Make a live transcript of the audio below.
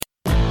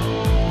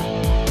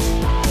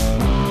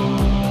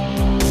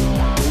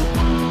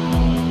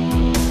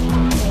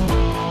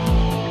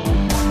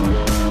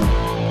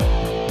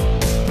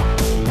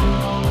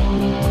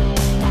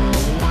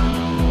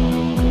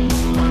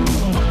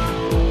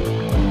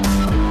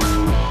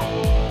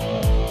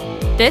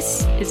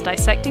This is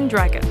Dissecting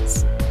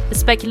Dragons, a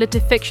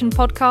speculative fiction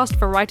podcast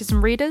for writers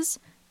and readers,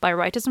 by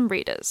writers and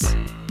readers.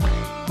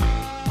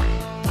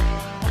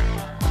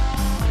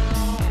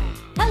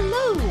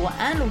 Hello,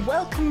 and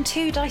welcome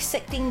to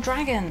Dissecting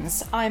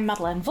Dragons. I'm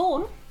Madeleine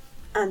Vaughan.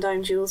 And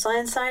I'm Jules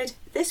Ironside.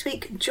 This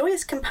week,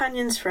 Joyous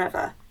Companions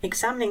Forever,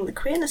 examining the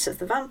queerness of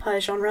the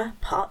vampire genre,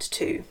 Part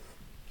 2.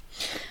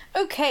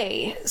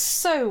 Okay,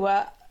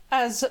 so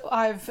as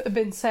I've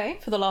been saying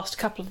for the last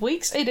couple of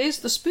weeks, it is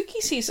the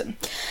spooky season.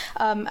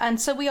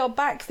 And so we are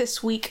back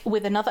this week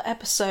with another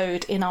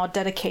episode in our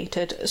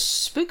dedicated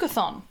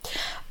spookathon.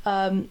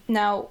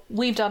 Now,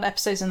 we've done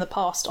episodes in the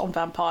past on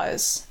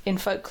vampires in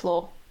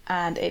folklore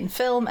and in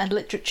film and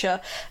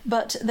literature,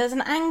 but there's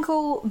an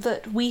angle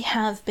that we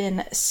have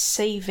been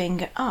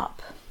saving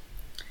up.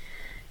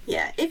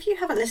 Yeah, if you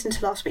haven't listened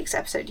to last week's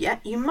episode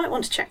yet, you might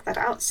want to check that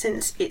out,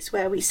 since it's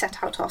where we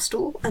set out our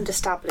stall and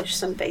establish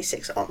some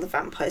basics on the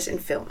vampires in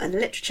film and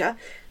literature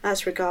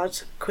as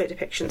regards queer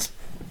depictions.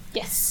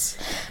 Yes,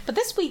 but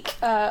this week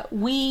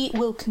we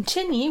will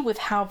continue with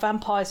how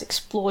vampires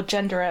explore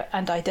gender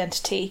and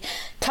identity,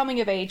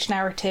 coming-of-age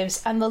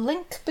narratives, and the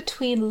link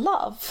between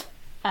love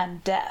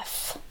and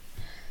death.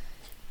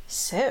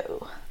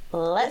 So,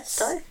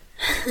 let's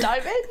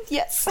dive in?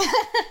 Yes.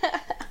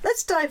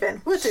 Let's dive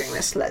in. We're doing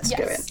this. Let's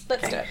go in.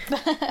 Let's do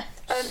it.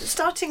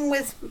 Starting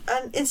with,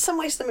 in some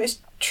ways, the most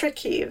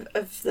tricky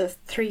of the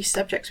three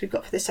subjects we've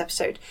got for this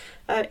episode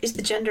is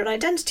the gender and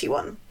identity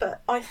one.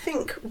 But I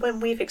think when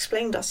we've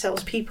explained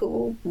ourselves,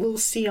 people will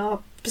see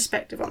our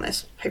perspective on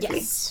this, hopefully.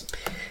 Yes.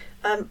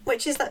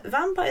 Which is that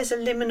vampires are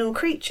liminal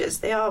creatures.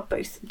 They are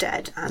both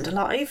dead and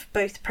alive,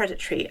 both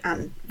predatory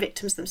and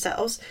victims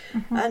themselves,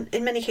 and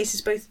in many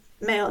cases both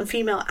male and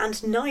female,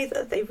 and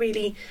neither. They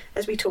really,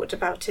 as we talked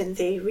about in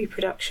the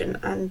reproduction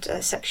and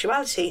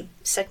sexuality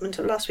segment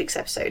of last week's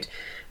episode,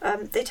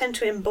 they tend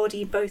to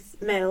embody both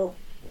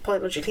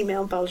biologically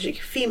male and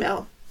biologically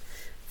female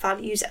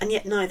values, and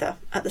yet neither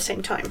at the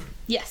same time.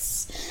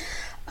 Yes.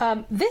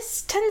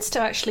 This tends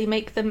to actually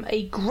make them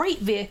a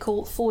great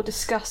vehicle for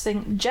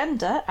discussing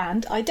gender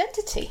and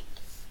identity.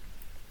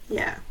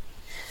 Yeah.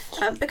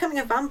 Becoming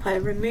a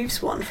vampire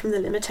removes one from the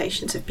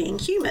limitations of being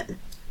human,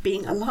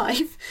 being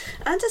alive,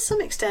 and to some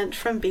extent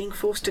from being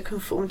forced to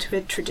conform to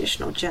a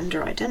traditional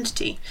gender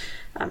identity.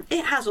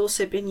 It has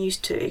also been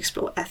used to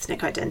explore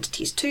ethnic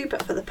identities too,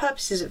 but for the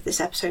purposes of this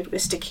episode we're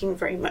sticking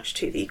very much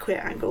to the queer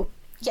angle.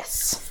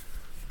 Yes.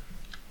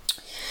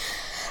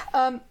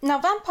 Now,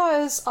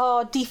 vampires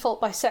are default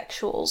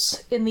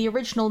bisexuals in the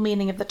original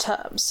meaning of the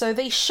term, so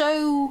they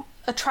show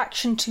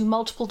attraction to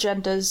multiple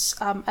genders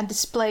and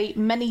display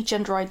many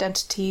gender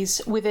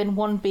identities within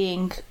one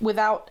being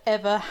without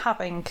ever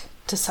having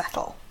to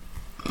settle.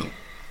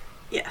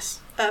 Yes.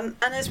 And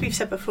as we've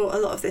said before, a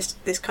lot of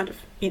this kind of,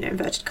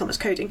 inverted commas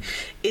coding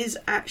is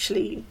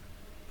actually,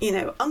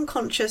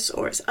 unconscious,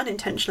 or it's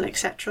unintentional,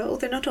 etc.,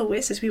 although not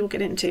always, as we will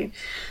get into.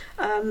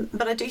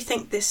 But I do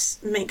think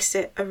this makes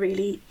it a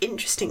really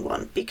interesting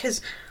one, because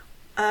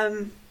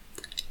an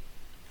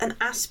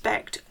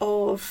aspect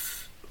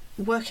of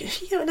working,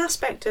 an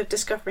aspect of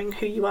discovering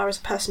who you are as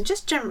a person,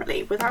 just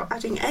generally, without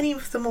adding any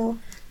of the more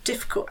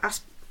difficult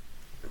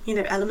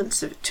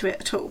elements to it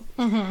at all.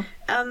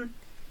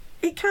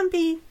 It can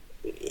be,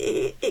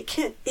 it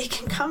can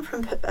come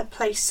from a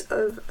place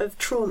of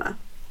trauma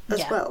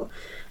as well.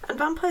 And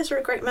vampires are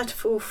a great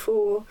metaphor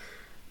for,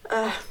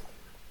 the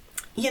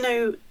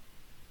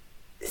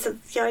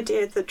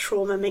idea that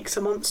trauma makes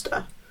a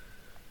monster.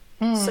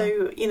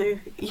 So,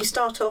 you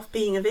start off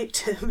being a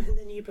victim and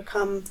then you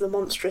become the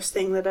monstrous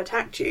thing that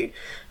attacked you.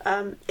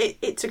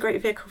 It's a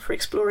great vehicle for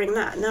exploring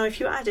that. Now,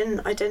 if you add in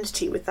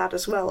identity with that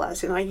as well,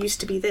 as in I used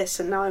to be this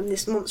and now I'm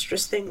this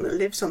monstrous thing that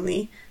lives on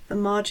the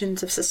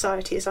margins of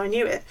society as I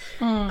knew it,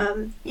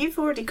 you've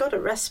already got a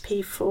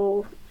recipe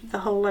for the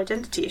whole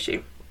identity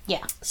issue.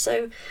 Yeah.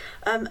 So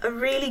a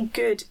really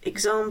good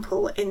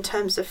example in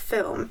terms of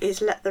film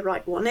is Let the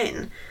Right One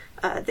In.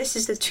 This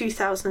is the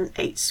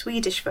 2008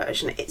 Swedish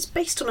version. It's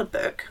based on a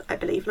book, I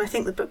believe, and I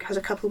think the book has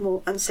a couple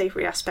more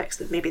unsavoury aspects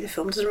that maybe the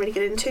film doesn't really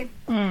get into.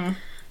 I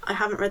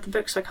haven't read the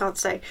book, so I can't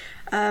say.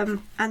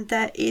 And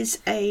there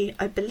is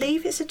I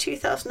believe it's a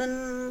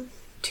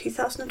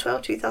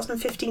 2012,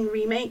 2015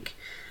 remake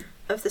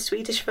of the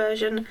Swedish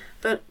version,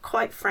 but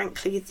quite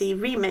frankly, the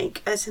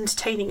remake, as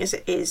entertaining as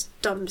it is,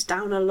 dumbs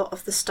down a lot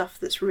of the stuff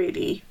that's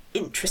really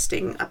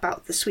interesting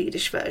about the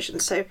Swedish version.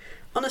 So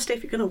honestly,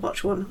 if you're going to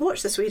watch one,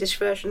 watch the Swedish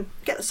version,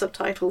 get the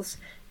subtitles.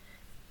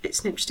 It's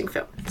an interesting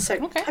film. So,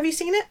 Have you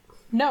seen it?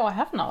 No, I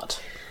have not.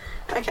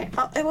 Okay,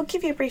 I will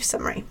give you a brief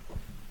summary.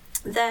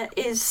 There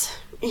is,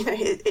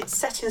 it's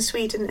set in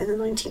Sweden in the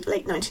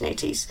late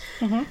 1980s,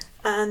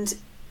 and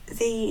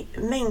the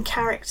main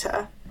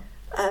character,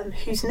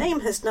 whose name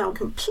has now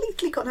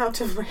completely gone out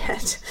of my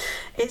head,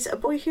 is a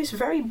boy who's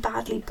very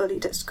badly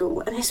bullied at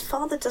school, and his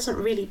father doesn't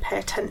really pay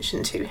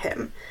attention to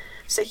him.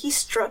 So he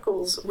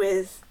struggles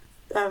with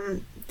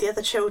the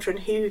other children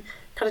who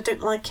kind of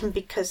don't like him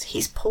because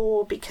he's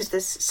poor, because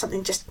there's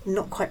something just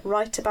not quite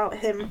right about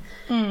him.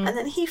 And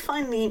then he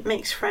finally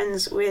makes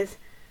friends with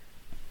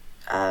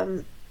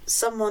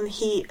someone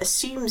he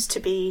assumes to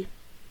be,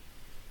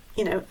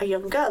 you know, a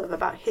young girl of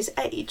about his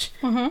age,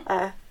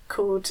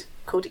 called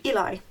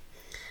Eli,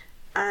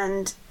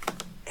 and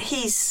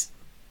he's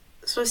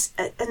sort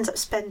of ends up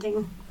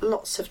spending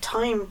lots of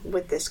time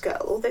with this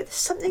girl, although there's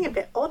something a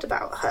bit odd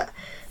about her.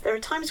 There are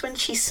times when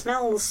she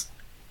smells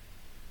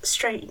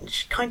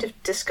strange, kind of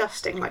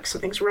disgusting, like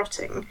something's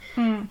rotting,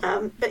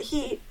 but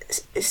he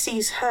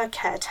sees her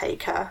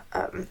caretaker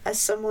as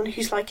someone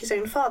who's like his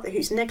own father,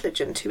 who's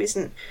negligent, who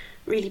isn't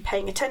really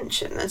paying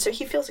attention, and so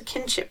he feels a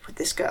kinship with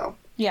this girl.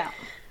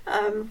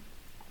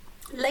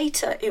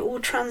 Later it will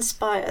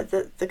transpire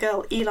that the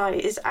girl Eli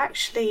is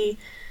actually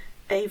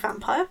a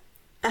vampire.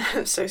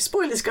 So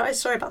spoilers, guys,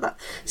 sorry about that.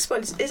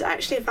 Spoilers, is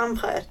actually a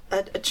vampire,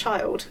 a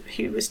child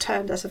who was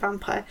turned as a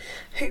vampire,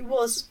 who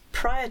was,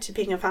 prior to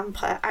being a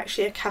vampire,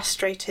 actually a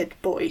castrated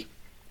boy.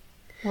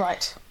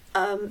 Right.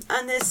 And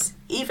there's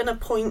even a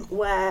point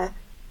where,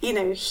 you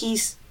know,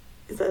 he's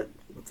the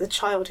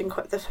child in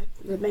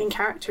the main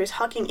character is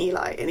hugging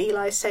Eli, and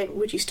Eli is saying,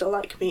 "Would you still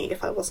like me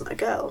if I wasn't a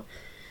girl?"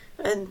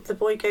 And the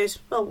boy goes,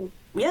 "Well,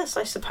 yes,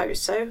 I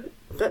suppose so,"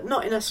 but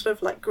not in a sort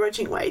of like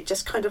grudging way,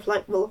 just kind of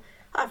like, "Well,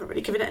 I haven't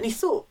really given it any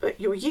thought, but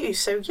you're you,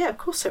 so yeah, of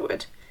course I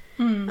would."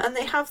 And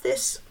they have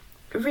this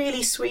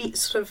really sweet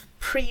sort of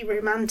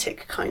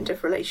pre-romantic kind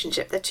of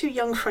relationship. They're too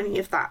young for any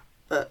of that,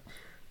 but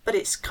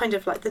it's kind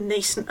of like the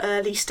nascent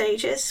early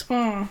stages.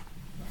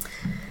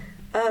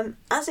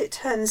 As it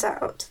turns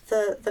out,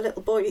 the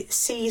little boy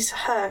sees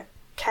her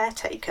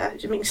caretaker.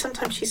 I mean,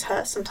 sometimes she's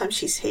her, sometimes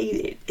she's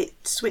he. It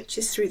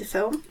switches through the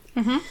film.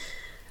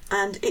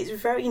 And it's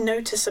very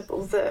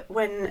noticeable that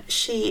when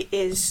she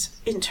is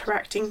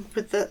interacting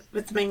with the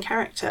main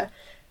character,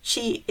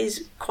 she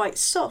is quite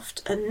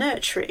soft and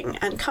nurturing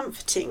and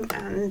comforting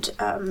and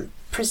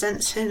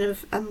presents in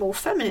a more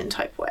feminine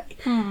type way.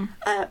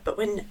 But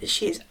when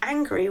she is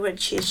angry, when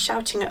she is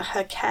shouting at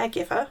her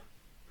caregiver,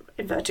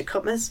 inverted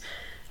commas,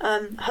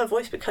 her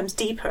voice becomes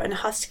deeper and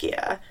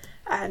huskier,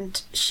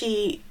 and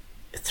she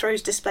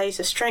throws displays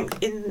of strength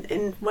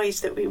in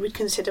ways that we would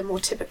consider more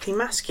typically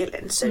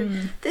masculine. So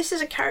this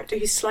is a character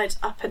who slides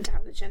up and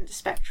down the gender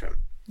spectrum.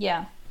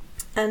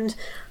 And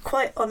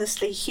quite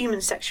honestly,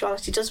 human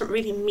sexuality doesn't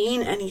really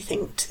mean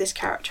anything to this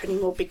character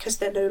anymore, because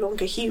they're no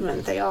longer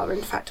human. They are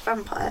in fact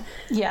vampire.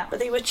 But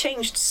they were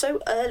changed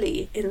so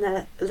early in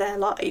their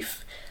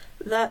life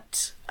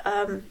that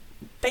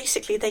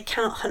basically they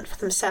cannot hunt for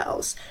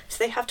themselves, so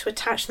they have to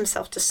attach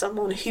themselves to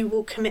someone who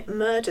will commit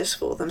murders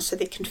for them so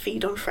they can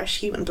feed on fresh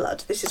human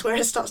blood. This is where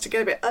it starts to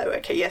get a bit, oh,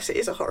 okay, yes, it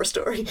is a horror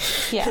story.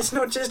 It's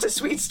not just a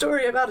sweet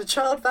story about a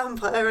child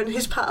vampire and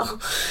his pal.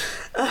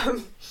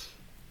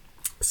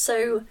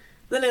 So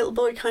the little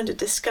boy kind of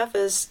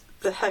discovers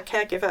her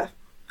caregiver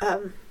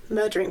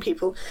murdering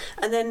people,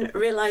 and then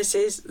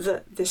realises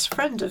that this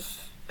friend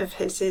of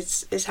his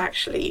is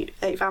actually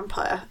a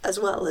vampire, as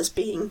well as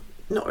being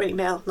not really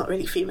male, not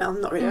really female,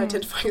 not really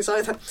identifying as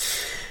either.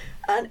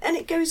 And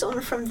it goes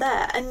on from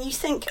there, and you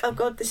think, oh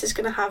god, this is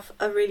going to have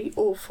a really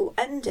awful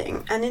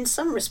ending. And in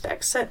some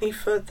respects, certainly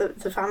for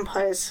the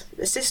vampire's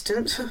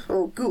assistant,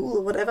 or ghoul,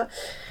 or whatever,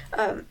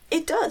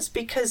 it does,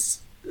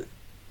 because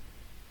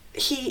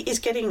he is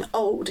getting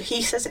old.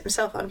 He says it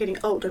himself, I'm getting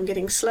old, I'm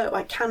getting slow,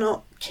 I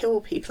cannot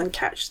kill people and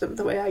catch them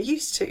the way I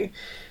used to.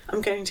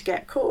 I'm going to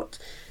get caught.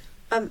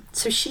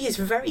 So she is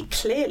very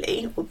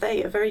clearly, or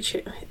they are very,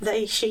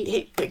 they, she,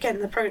 he,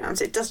 again, the pronouns,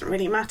 it doesn't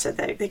really matter,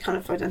 they kind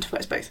of identify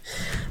as both.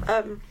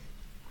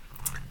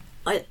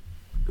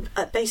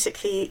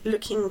 Basically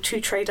looking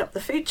to trade up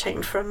the food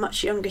chain for a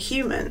much younger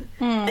human.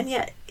 And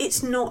yet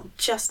it's not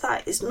just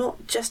that, it's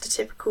not just a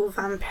typical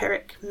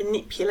vampiric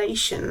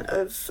manipulation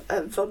of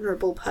a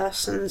vulnerable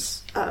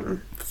person's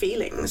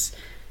feelings.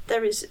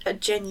 There is a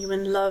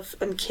genuine love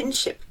and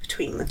kinship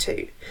between the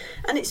two,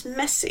 and it's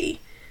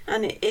messy.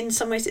 And in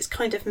some ways it's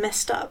kind of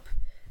messed up,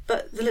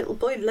 but the little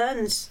boy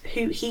learns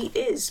who he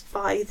is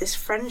by this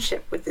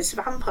friendship with this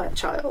vampire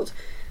child,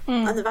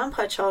 and the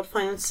vampire child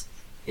finds,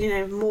 you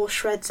know, more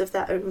shreds of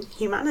their own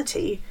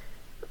humanity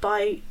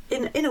by,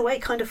 in a way,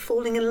 kind of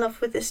falling in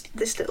love with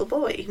this little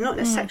boy, not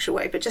in a sexual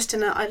way, but just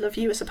in a I love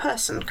you as a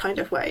person kind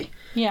of way.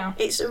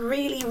 It's a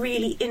really,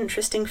 really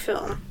interesting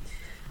film.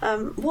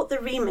 What the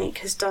remake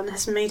has done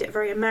has made it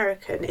very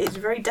American. It's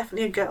very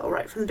definitely a girl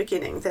right from the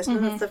beginning. There's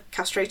none of the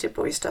castrated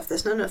boy stuff.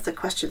 There's none of the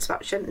questions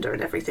about gender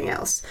and everything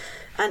else.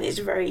 And it's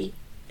very...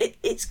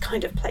 It's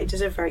kind of played as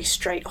a very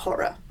straight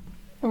horror.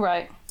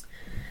 Right.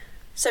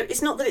 So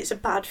it's not that it's a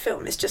bad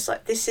film. It's just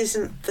like, this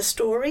isn't the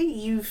story.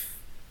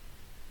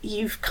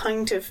 You've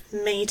kind of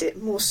made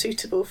it more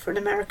suitable for an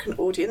American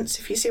audience,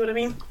 if you see what I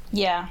mean.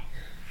 Yeah.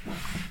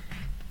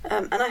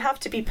 And I have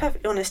to be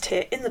perfectly honest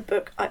here, in the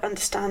book I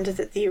understand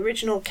that the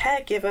original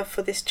caregiver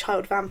for this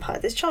child vampire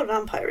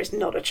is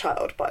not a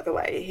child, by the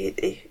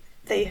way,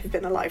 they have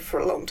been alive for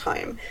a long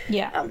time,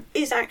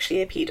 is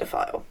actually a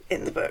paedophile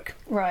in the book.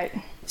 Right.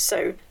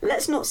 So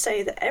let's not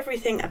say that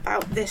everything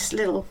about this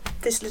little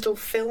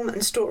film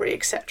and story,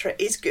 etc.,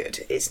 is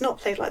good. It's not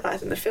played like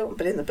that in the film,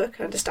 but in the book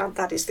I understand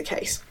that is the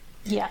case.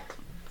 Yeah.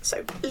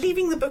 So,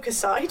 leaving the book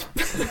aside...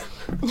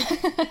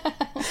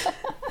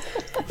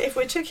 if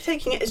we're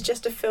taking it as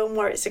just a film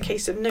where it's a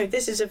case of, no,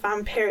 this is a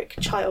vampiric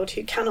child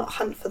who cannot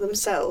hunt for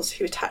themselves,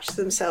 who attach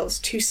themselves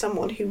to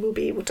someone who will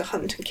be able to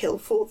hunt and kill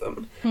for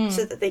them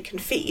so that they can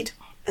feed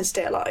and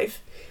stay alive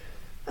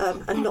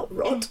and not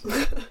rot,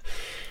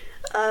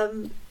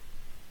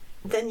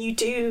 then you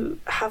do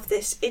have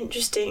this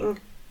interesting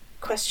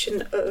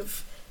question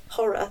of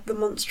horror, the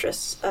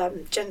monstrous,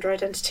 gender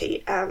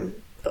identity,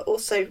 but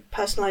also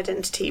personal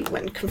identity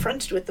when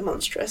confronted with the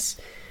monstrous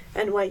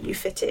and where you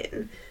fit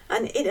in.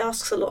 And it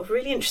asks a lot of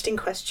really interesting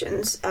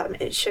questions.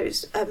 It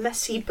shows a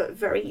messy but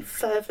very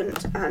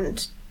fervent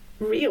and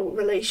real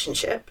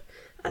relationship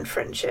and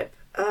friendship.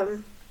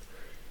 And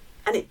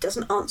it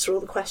doesn't answer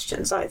all the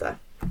questions either,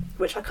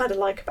 which I kind of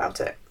like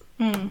about it.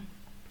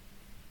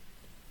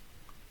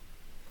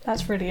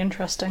 That's really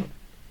interesting.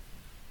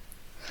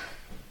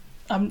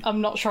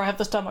 I'm not sure I have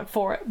the stomach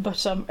for it,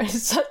 but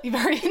it's certainly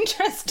very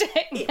interesting.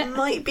 It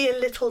might be a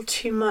little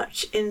too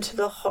much into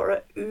the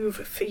horror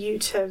oeuvre for you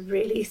to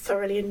really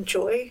thoroughly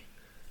enjoy.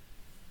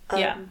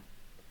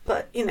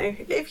 But, you know,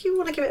 if you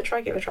want to give it a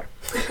try, give it a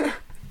try.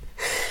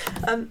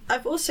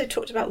 I've also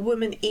talked about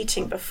Woman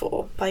Eating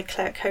before by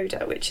Claire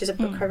Coda, which is a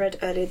book I read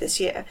earlier this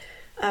year.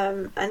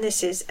 And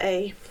this is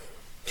a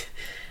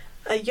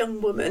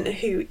young woman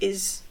who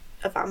is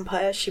a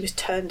vampire. She was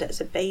turned as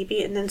a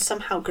baby and then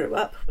somehow grew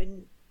up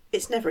when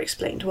it's never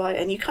explained why,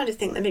 and you kind of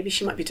think that maybe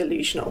she might be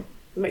delusional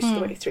most of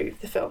the way through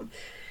the film.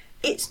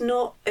 It's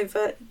not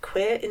overt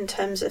queer in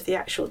terms of the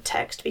actual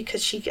text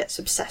because she gets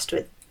obsessed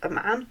with a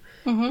man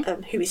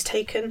who is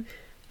taken,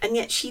 and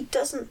yet she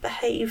doesn't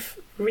behave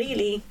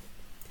really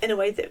in a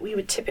way that we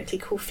would typically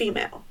call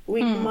female.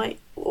 We might,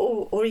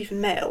 or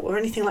even male, or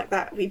anything like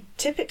that. We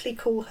typically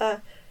call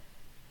her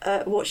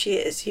what she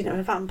is, you know,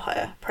 a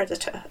vampire,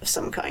 predator of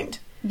some kind.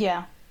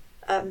 Yeah.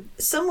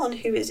 Someone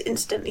who is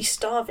instantly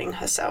starving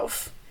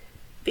herself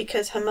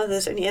because her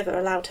mother's only ever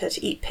allowed her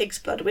to eat pig's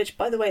blood, which,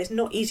 by the way, is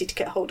not easy to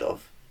get hold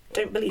of.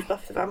 Don't believe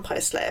Buffy the Vampire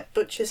Slayer.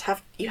 Butchers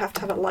have to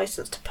have a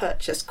license to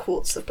purchase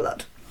quarts of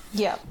blood.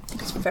 Yeah.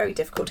 It's very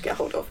difficult to get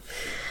hold of.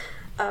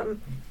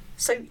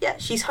 So, yeah,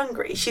 she's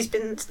hungry. She's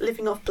been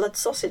living off blood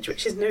sausage,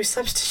 which is no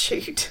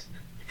substitute.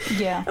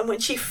 Yeah. And when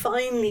she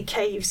finally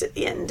caves at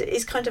the end, it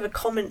is kind of a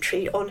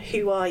commentary on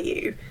who are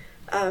you.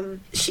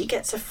 She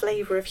gets a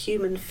flavour of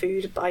human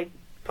food by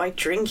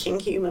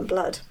drinking human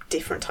blood.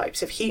 Different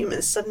types of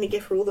humans suddenly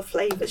give her all the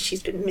flavours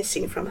she's been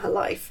missing from her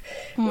life,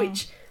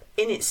 which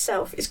in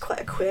itself is quite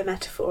a queer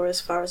metaphor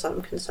as far as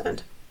I'm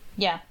concerned.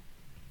 Yeah,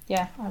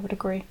 I would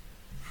agree.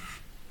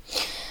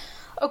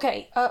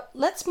 Okay,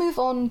 let's move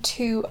on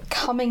to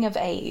coming of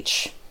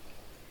age.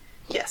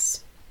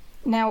 Yes.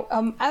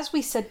 Now, as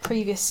we said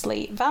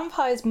previously,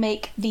 vampires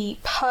make the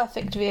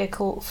perfect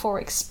vehicle for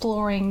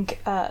exploring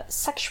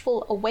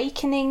sexual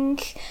awakening,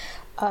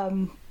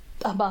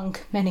 among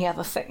many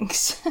other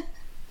things.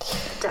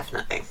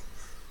 Definitely.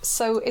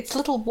 So it's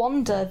little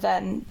wonder,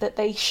 then, that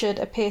they should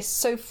appear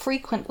so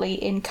frequently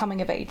in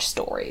coming-of-age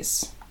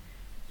stories.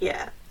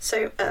 Yeah,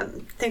 so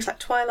things like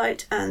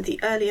Twilight and the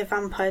earlier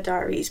Vampire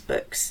Diaries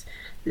books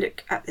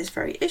look at this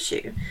very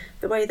issue.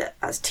 The way that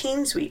as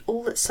teens we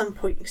all at some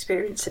point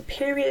experience a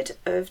period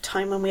of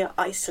time when we are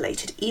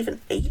isolated, even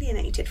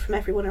alienated from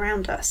everyone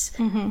around us.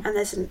 And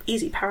there's an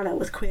easy parallel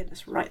with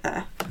queerness right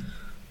there.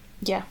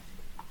 Yeah.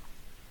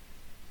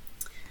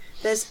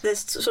 There's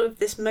sort of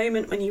this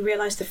moment when you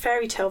realise the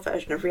fairy tale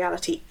version of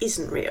reality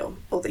isn't real,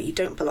 or that you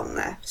don't belong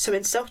there. So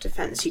in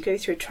self-defence, you go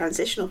through a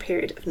transitional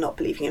period of not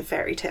believing in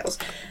fairy tales.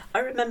 I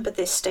remember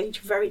this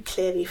stage very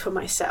clearly for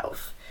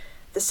myself.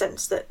 The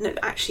sense that, no,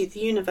 actually the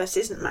universe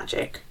isn't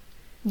magic.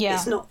 Yeah.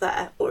 It's not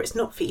there, or it's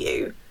not for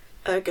you.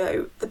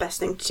 Ergo, the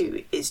best thing to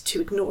do is to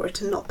ignore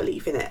it and not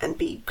believe in it and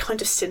be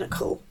kind of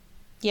cynical.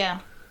 Yeah.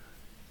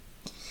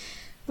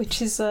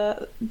 Which is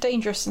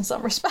dangerous in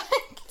some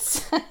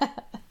respects.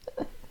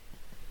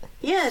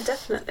 Yeah,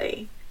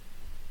 definitely.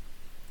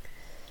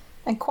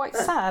 And quite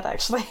sad,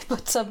 actually.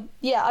 But,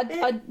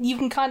 you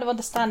can kind of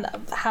understand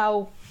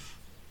how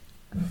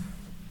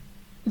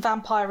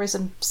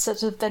vampirism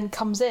sort of then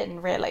comes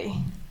in, really.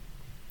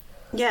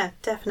 Yeah,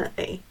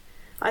 definitely.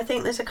 I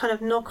think there's a kind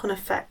of knock-on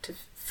effect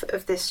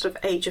of this sort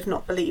of age of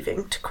not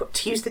believing,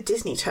 to use the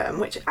Disney term,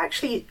 which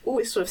actually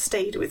always sort of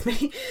stayed with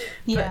me.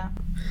 Yeah.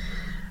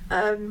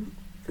 But,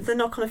 the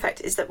knock-on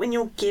effect is that when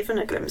you're given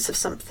a glimpse of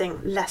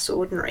something less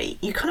ordinary,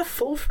 you kind of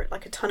fall for it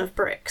like a ton of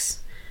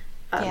bricks.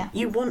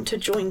 You want to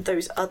join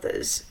those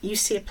others. You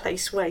see a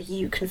place where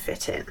you can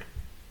fit in.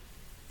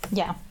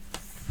 Yeah,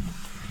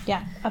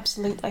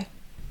 absolutely.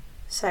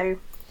 So,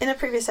 in a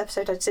previous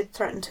episode, I did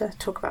threaten to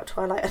talk about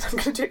Twilight, and I'm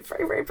going to do it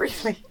very, very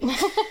briefly.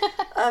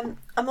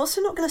 I'm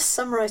also not going to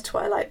summarise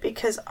Twilight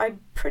because I'm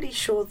pretty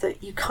sure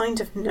that you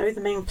kind of know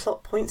the main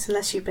plot points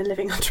unless you've been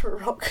living under a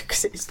rock,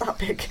 because it's that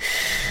big.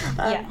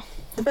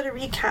 But a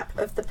recap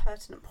of the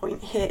pertinent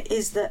point here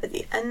is that at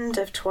the end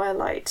of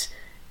Twilight,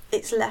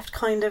 it's left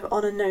kind of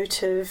on a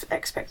note of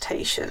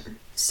expectation.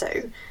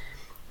 So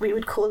we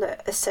would call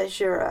it a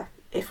caesura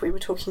if we were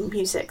talking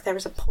music. There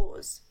is a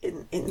pause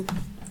in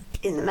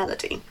the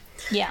melody.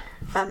 Yeah.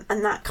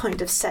 And that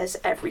kind of says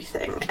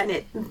everything. And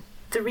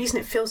the reason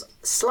it feels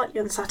slightly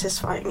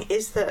unsatisfying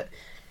is that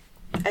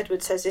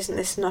Edward says, isn't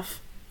this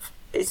enough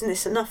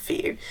for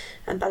you?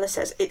 And Bella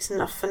says, it's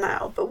enough for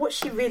now. But what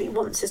she really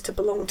wants is to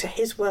belong to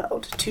his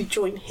world, to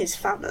join his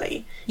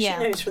family. Yeah.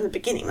 She knows from the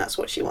beginning that's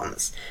what she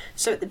wants.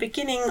 So at the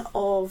beginning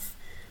of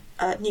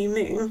New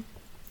Moon,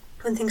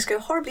 when things go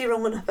horribly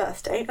wrong on her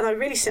birthday, and I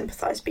really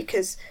sympathise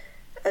because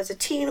as a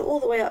teen all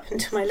the way up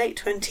into my late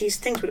 20s,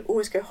 things would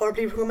always go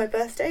horribly wrong on my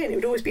birthday, and it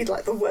would always be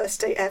like the worst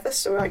day ever,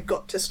 so I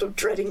got to sort of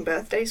dreading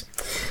birthdays.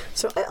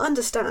 So I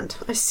understand.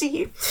 I see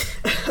you.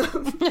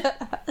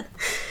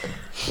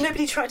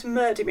 Nobody tried to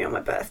murder me on my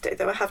birthday,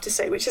 though, I have to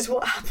say, which is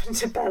what happened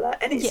to Bella,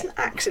 and it's an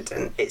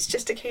accident. It's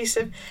just a case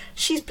of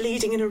she's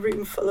bleeding in a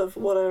room full of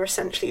what are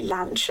essentially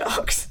land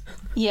sharks.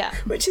 Yeah.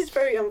 Which is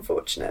very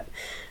unfortunate.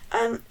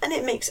 And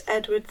it makes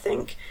Edward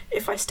think,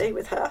 if I stay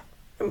with her,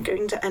 I'm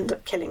going to end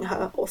up killing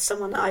her, or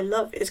someone that I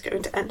love is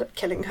going to end up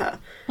killing her.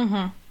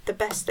 Mm-hmm. The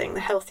best thing, the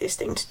healthiest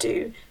thing to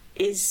do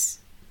is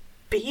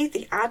be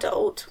the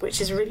adult, which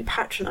is really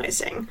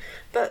patronising,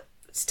 but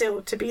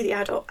still to be the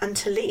adult and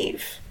to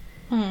leave.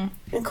 And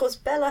of course,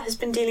 Bella has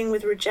been dealing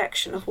with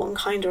rejection of one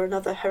kind or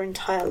another her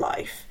entire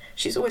life.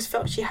 She's always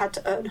felt she had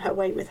to earn her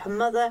way with her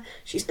mother.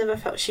 She's never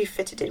felt she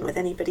fitted in with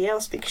anybody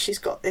else because she's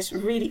got this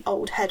really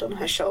old head on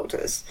her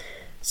shoulders.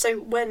 So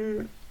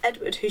when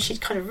Edward, who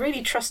she'd kind of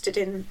really trusted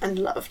in and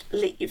loved,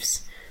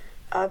 leaves,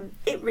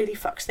 it really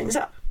fucks things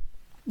up.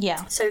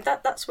 Yeah. So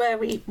that's where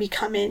we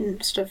come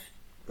in, sort of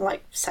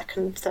like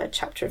second, third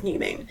chapter of New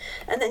Moon.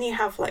 And then you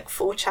have like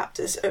 4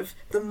 chapters of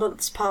the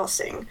months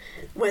passing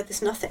where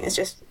there's nothing. It's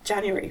just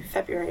January,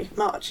 February,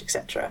 March,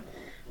 etc.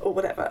 or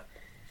whatever.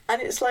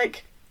 And it's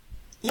like,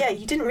 yeah,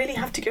 you didn't really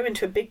have to go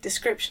into a big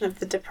description of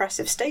the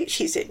depressive state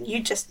she's in.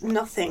 You just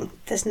nothing.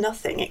 There's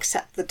nothing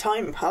except the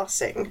time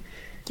passing.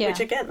 Yeah. Which,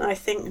 again, I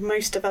think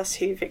most of us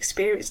who've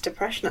experienced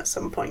depression at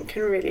some point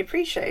can really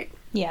appreciate.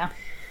 Yeah.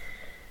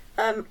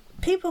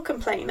 People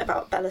complain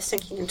about Bella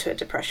sinking into a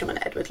depression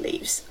when Edward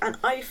leaves, and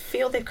I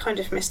feel they've kind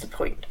of missed the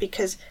point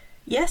because,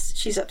 yes,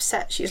 she's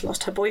upset she's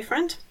lost her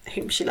boyfriend,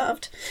 whom she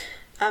loved,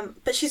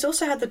 but she's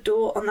also had the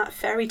door on that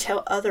fairy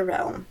tale other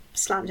realm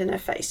slammed in her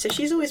face. So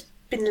she's always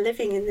been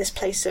living in this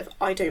place of,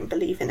 I don't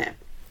believe in it.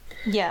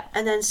 Yeah.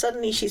 And then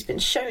suddenly she's been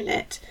shown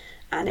it,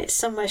 and it's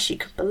somewhere she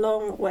could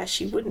belong, where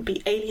she wouldn't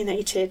be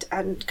alienated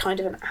and kind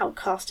of an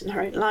outcast in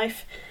her own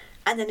life,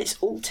 and then it's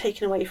all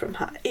taken away from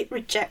her. It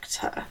rejects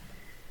her.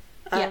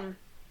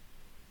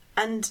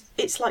 And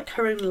it's like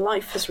her own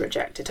life has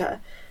rejected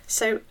her.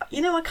 So, I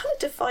kind of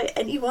defy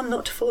anyone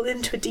not to fall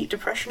into a deep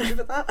depression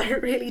over that. I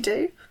really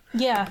do.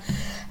 Yeah.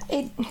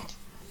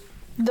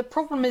 The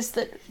problem is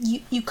that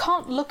you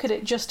can't look at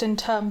it just in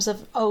terms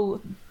of, oh,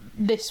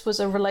 this was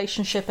a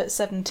relationship at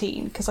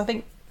 17, because I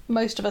think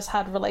most of us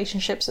had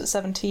relationships at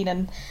 17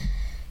 and,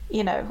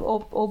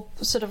 or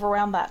sort of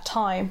around that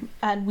time,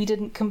 and we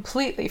didn't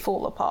completely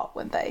fall apart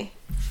when they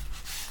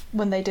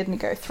didn't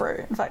go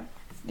through. In fact,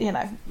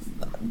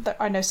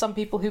 I know some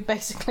people who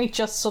basically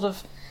just sort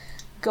of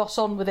got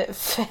on with it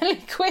fairly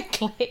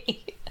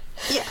quickly.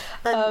 Yeah,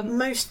 and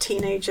most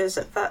teenagers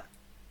at that,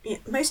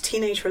 most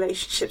teenage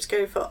relationships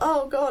go for,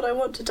 oh God, I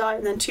want to die,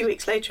 and then 2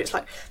 weeks later it's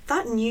like,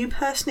 that new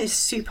person is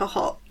super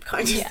hot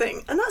kind of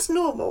thing, and that's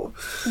normal.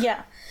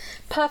 Yeah,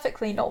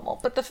 perfectly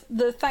normal. But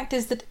the fact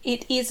is that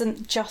it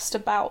isn't just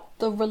about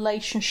the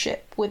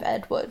relationship with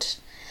Edward.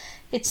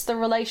 It's the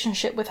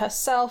relationship with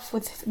herself,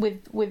 with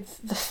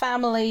the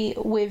family,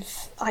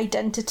 with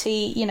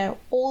identity,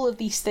 all of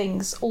these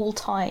things all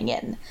tying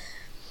in.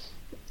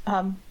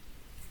 And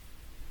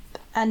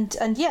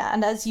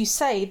as you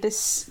say,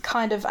 this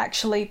kind of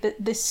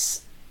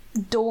this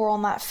door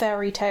on that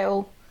fairy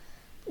tale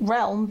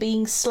realm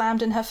being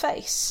slammed in her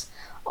face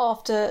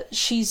after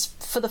she's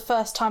for the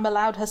first time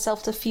allowed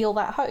herself to feel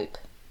that hope.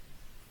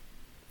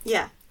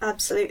 Yeah,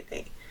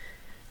 absolutely.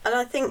 And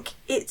I think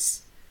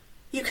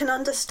you can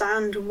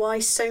understand why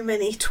so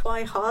many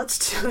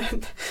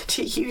twihards,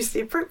 to use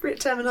the appropriate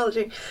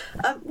terminology,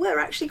 were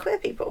actually queer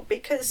people,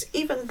 because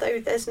even though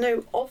there's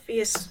no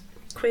obvious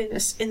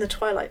queerness in the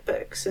Twilight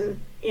books,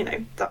 and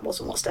that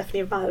wasn't what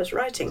Stephanie Meyer was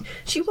writing,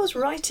 she was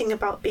writing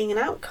about being an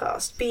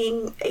outcast,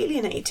 being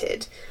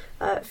alienated,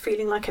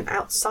 feeling like an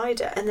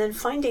outsider, and then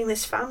finding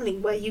this family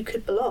where you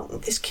could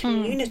belong, this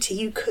community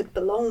you could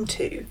belong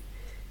to,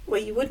 where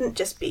you wouldn't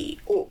just be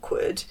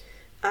awkward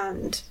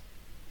and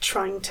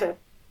trying to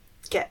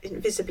get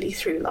invisibly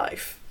through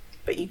life,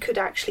 but you could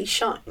actually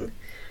shine,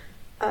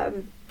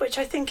 which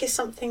I think is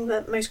something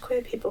that most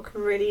queer people can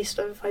really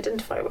sort of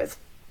identify with.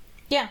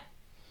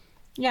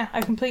 Yeah,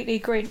 I completely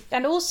agree.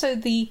 And also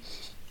the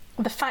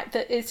fact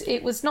that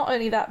it was not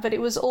only that, but it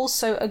was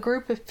also a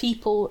group of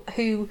people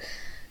who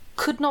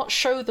could not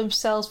show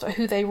themselves for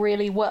who they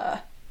really were.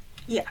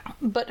 Yeah.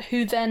 But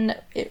who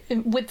then,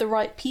 with the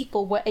right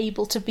people, were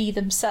able to be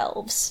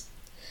themselves.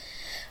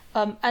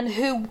 And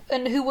who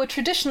were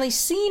traditionally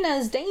seen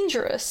as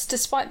dangerous,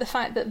 despite the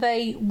fact that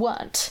they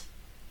weren't.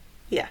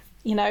 Yeah.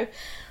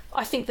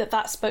 I think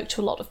that spoke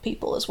to a lot of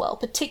people as well,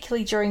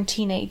 particularly during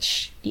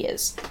teenage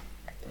years.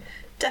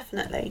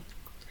 Definitely.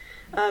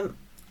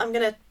 I'm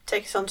going to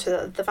take us on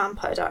to the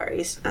Vampire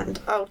Diaries, and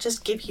I'll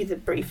just give you the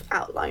brief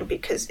outline,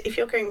 because if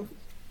you're going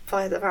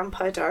via the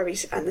Vampire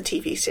Diaries and the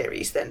TV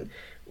series, then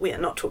we are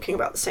not talking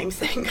about the same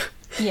thing.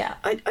 Yeah.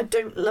 I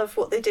don't love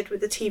what they did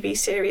with the TV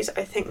series.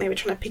 I think they were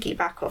trying to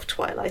piggyback off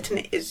Twilight, and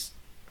it is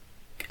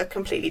a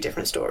completely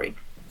different story.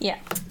 Yeah.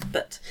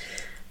 But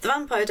the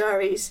Vampire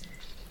Diaries,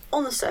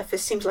 on the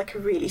surface, seems like a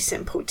really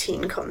simple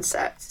teen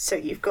concept. So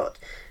you've got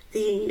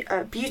the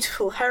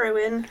beautiful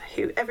heroine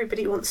who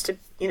everybody wants to,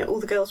 all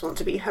the girls want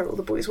to be her, all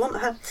the boys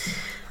want her.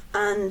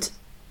 And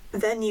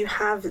then you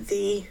have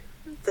the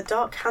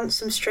dark,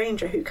 handsome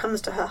stranger who comes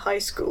to her high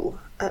school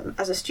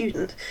as a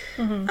student,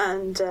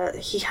 and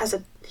he has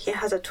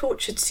a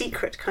tortured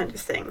secret kind of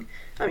thing.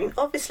 I mean,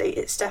 obviously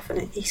it's Stefan,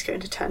 and he's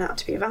going to turn out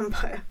to be a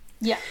vampire.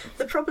 Yeah.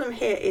 The problem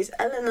here is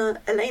Elena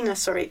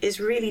is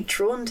really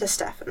drawn to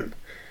Stefan.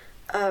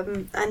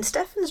 And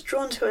Stefan's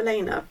drawn to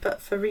Elena,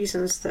 but for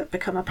reasons that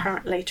become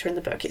apparent later in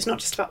the book. It's not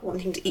just about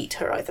wanting to eat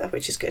her either,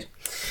 which is good.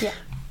 Yeah.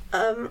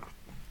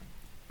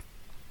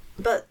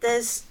 But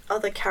there's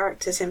other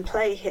characters in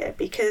play here,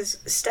 because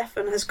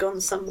Stefan has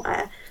gone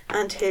somewhere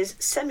and his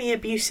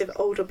semi-abusive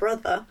older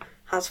brother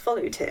has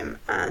followed him,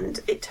 and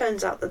it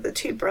turns out that the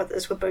two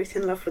brothers were both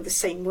in love with the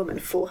same woman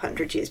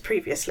 400 years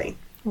previously.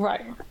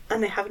 Right.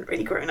 And they haven't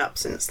really grown up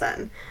since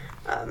then.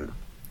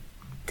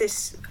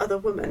 This other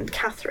woman,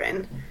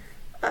 Catherine,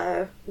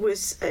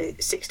 was a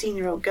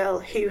 16-year-old girl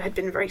who had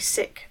been very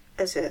sick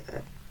as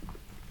a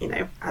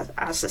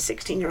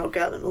 16-year-old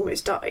girl and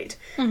almost died.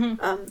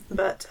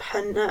 But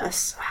her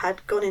nurse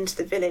had gone into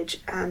the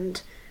village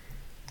and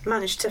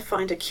managed to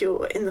find a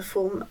cure in the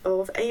form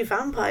of a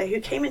vampire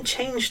who came and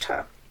changed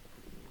her.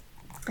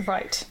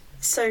 Right.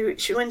 So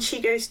when she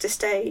goes to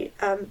stay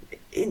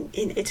in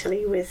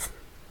Italy with,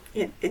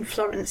 in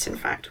Florence, in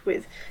fact,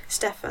 with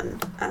Stefan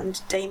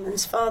and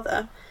Damon's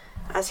father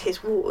as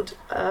his ward,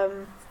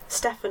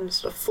 Stefan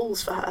sort of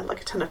falls for her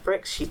like a ton of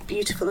bricks. She's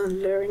beautiful and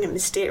alluring and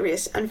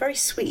mysterious and very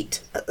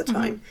sweet at the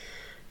time,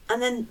 and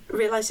then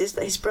realises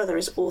that his brother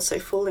is also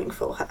falling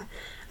for her.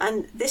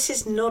 And this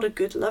is not a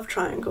good love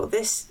triangle.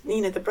 This,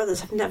 the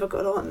brothers have never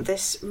got on.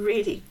 This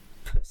really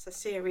puts a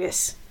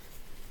serious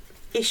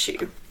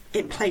issue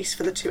in place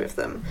for the two of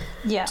them.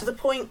 Yeah. To the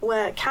point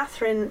where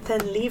Catherine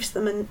then leaves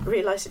them and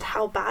realises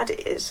how bad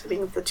it is. I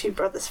mean, the two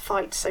brothers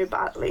fight so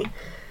badly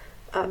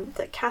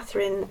that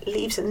Catherine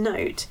leaves a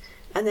note,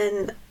 and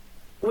then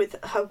with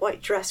her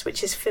white dress,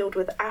 which is filled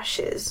with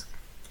ashes,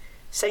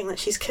 saying that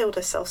she's killed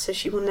herself, so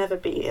she will never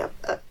be a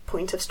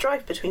point of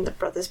strife between the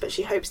brothers, but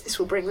she hopes this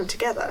will bring them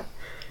together.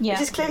 Yeah.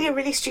 Which is clearly a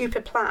really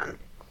stupid plan.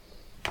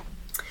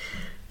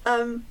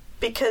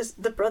 Because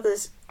the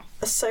brothers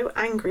are so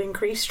angry and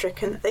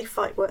grief-stricken that they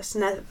fight worse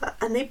than ever,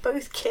 and they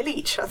both kill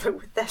each other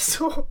with their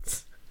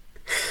swords.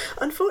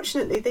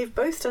 Unfortunately, they've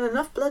both done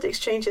enough blood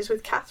exchanges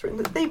with Catherine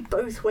that they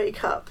both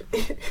wake up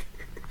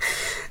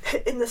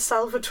in the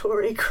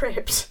Salvatore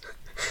crypt.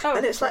 Oh,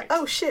 and it's right. like,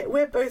 oh shit,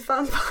 we're both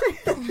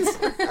vampires.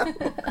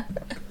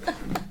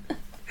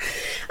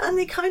 And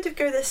they kind of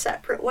go their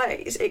separate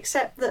ways,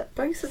 except that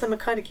both of them are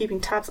kind of keeping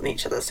tabs on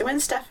each other. So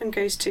when Stefan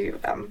goes to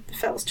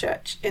Fells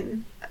Church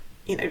in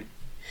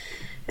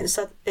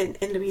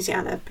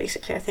Louisiana,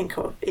 basically, I think,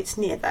 or it's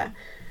near there,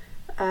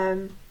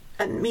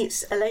 and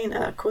meets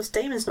Elena, of course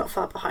Damon's not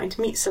far behind,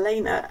 meets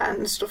Elena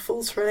and sort of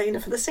falls for Elena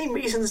for the same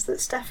reasons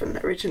that Stefan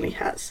originally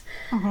has.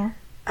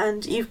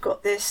 And you've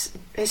got this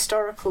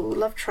historical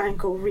love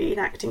triangle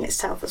reenacting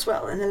itself as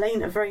well, and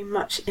Elena very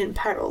much in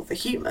peril, the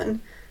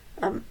human,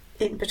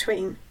 in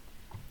between.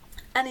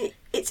 And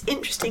it's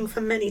interesting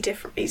for many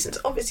different reasons.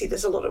 Obviously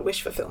there's a lot of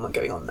wish fulfillment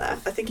going on there.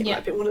 I think it might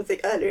have been one of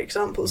the earlier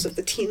examples of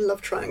the teen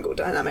love triangle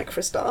dynamic for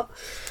a start.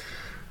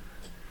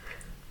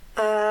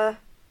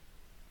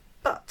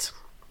 But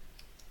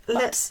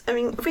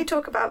if we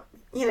talk about,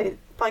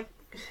 by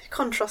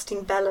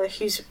contrasting Bella,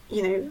 who's,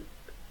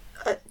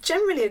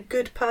 generally a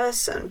good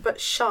person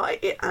but shy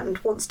and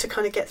wants to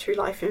kind of get through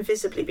life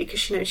invisibly because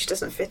she knows she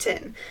doesn't fit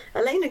in,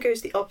 Elena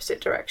goes the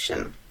opposite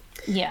direction.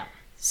 Yeah.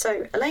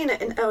 So Elena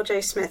in L.J.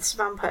 Smith's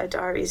Vampire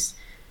Diaries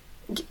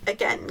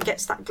again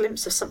gets that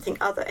glimpse of something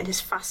other and is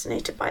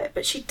fascinated by it,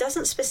 but she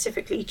doesn't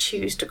specifically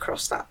choose to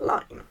cross that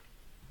line.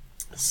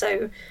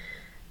 So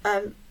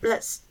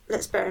let's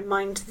bear in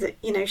mind that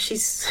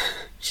she's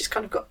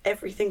kind of got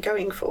everything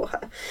going for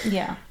her.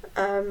 Yeah.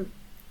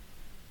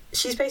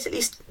 She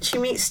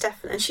meets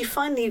Stefan, and she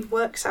finally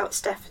works out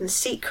Stefan's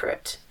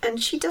secret, and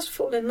she does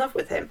fall in love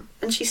with him,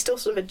 and she's still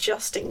sort of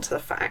adjusting to the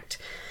fact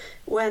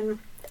when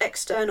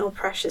external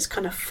pressures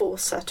kind of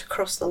force her to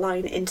cross the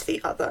line into the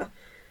other.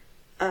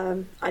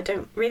 I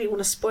don't really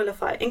want to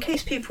spoilify it in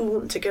case people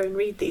want to go and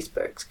read these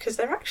books, because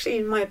they're actually,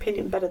 in my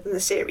opinion, better than the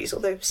series,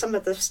 although some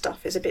of the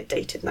stuff is a bit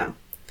dated now.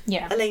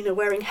 Yeah. Elena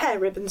wearing hair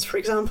ribbons, for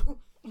example.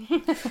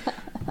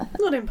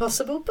 Not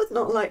impossible, but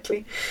not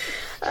likely.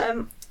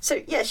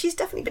 So yeah, she's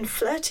definitely been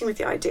flirting with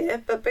the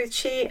idea, but both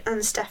she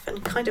and Stefan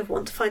kind of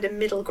want to find a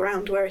middle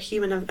ground where a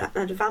human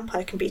and a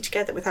vampire can be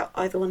together without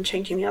either one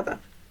changing the other.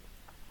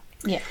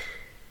 Yeah.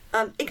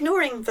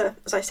 Ignoring the,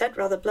 as I said,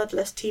 rather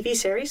bloodless TV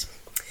series,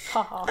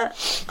 Haha.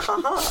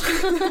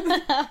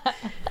 Haha.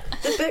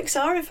 The books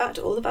are, in fact,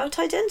 all about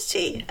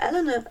identity.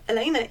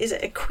 Elena is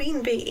a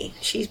queen bee.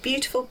 She's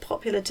beautiful,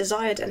 popular,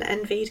 desired and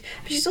envied,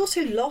 but she's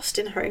also lost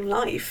in her own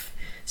life.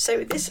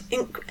 So this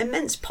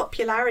immense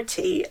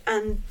popularity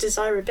and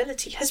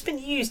desirability has been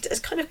used as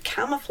kind of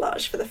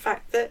camouflage for the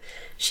fact that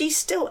she's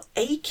still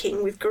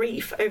aching with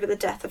grief over the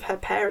death of her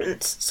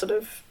parents sort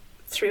of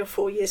 3 or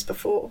 4 years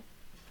before.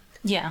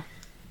 Yeah.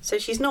 So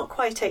she's not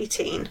quite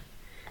 18.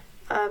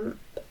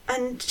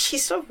 And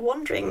she's sort of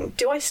wondering,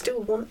 do I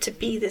still want to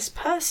be this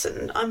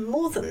person? I'm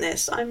more than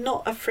this. I'm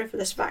not a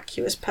frivolous,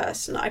 vacuous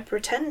person. I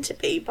pretend to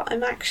be, but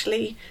I'm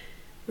actually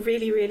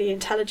really, really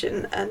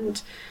intelligent,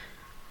 and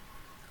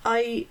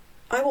I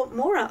want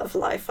more out of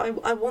life. I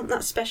want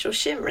that special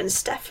shimmer, and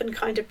Stefan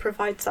kind of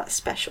provides that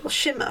special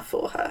shimmer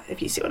for her,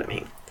 if you see what I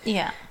mean.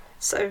 Yeah.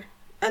 So,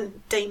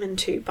 and Damon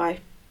too,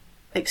 by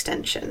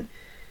extension.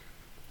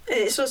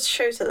 It sort of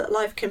shows her that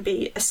life can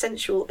be a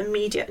sensual,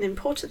 immediate and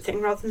important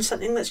thing rather than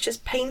something that's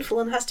just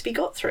painful and has to be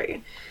got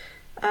through.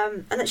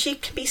 And that she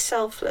can be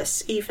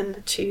selfless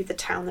even to the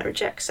town that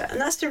rejects her. And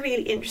that's the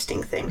really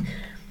interesting thing.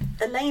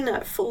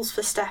 Elena falls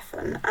for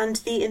Stefan, and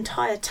the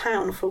entire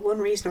town, for one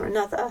reason or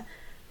another,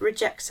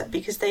 rejects her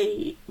because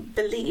they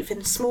believe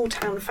in small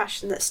town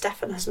fashion that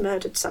Stefan has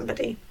murdered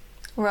somebody.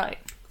 Right.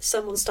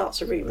 Someone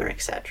starts a rumour,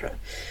 etc.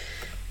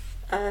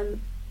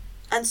 And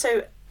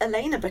so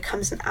Elena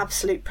becomes an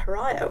absolute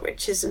pariah,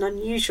 which is an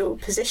unusual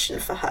position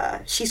for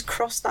her. She's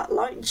crossed that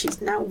line. She's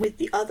now with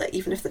the other,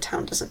 even if the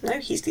town doesn't know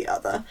he's the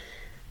other.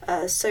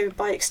 So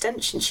by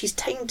extension, she's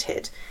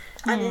tainted.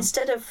 And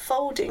instead of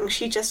folding,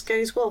 she just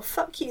goes, well,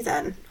 fuck you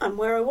then. I'm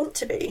where I want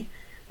to be.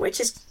 Which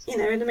is,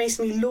 an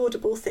amazingly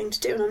laudable thing to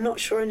do. And I'm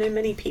not sure I know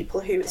many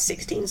people who at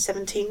 16,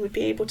 17 would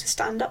be able to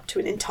stand up to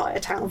an entire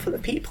town full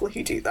of people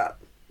who do that.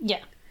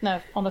 Yeah.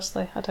 No,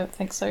 honestly, I don't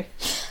think so.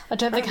 I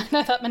don't think I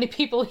know that many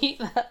people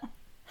either.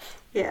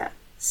 Yeah,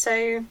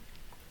 so,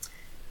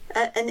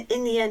 and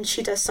in the end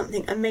she does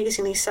something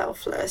amazingly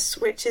selfless,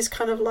 which is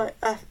kind of like,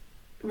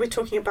 we're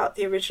talking about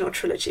the original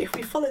trilogy. If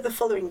we follow the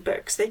following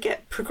books, they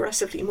get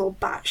progressively more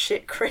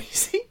batshit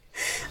crazy,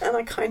 and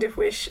I kind of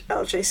wish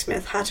L.J.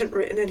 Smith hadn't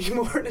written any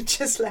more and had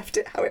just left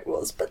it how it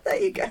was, but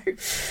there you go.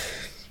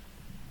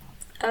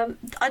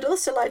 I'd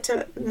also like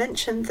to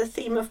mention the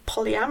theme of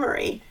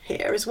polyamory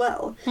here as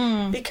well,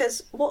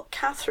 because what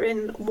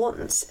Catherine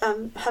wants,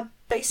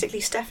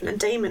 basically Stefan and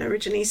Damon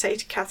originally say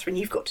to Catherine,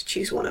 you've got to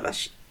choose one of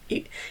us.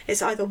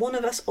 It's either one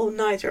of us or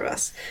neither of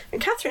us.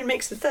 And Catherine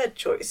makes the third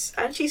choice,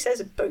 and she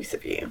says both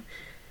of you.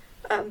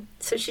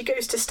 So she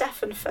goes to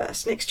Stefan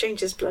first and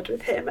exchanges blood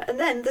with him, and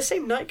then the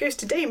same night goes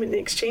to Damon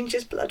and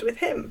exchanges blood with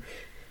him.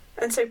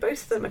 And so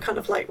both of them are kind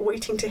of like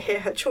waiting to hear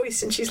her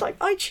choice, and she's like,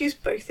 I choose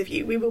both of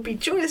you. We will be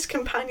joyous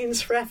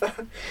companions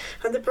forever.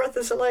 And the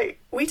brothers are like,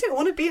 we don't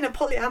want to be in a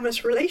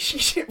polyamorous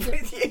relationship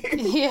with you.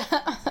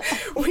 Yeah.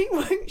 We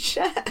won't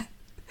share.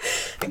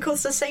 Of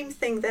course, the same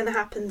thing then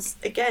happens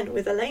again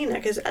with Elena,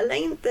 because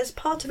there's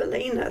part of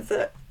Elena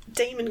that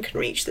Damon can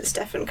reach that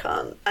Stefan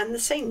can't. And the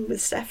same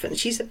with Stefan.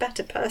 She's a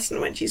better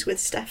person when she's with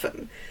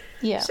Stefan.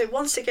 Yeah. So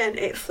once again,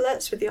 it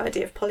flirts with the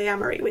idea of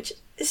polyamory, which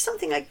is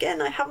something,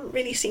 again, I haven't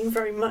really seen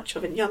very much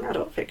of in young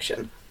adult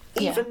fiction,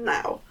 even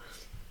now.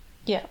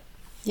 Yeah.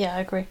 Yeah,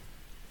 I agree.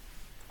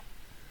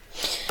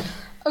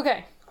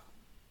 Okay.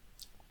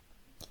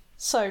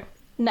 So,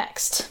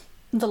 next,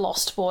 The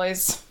Lost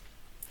Boys.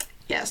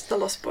 Yes, The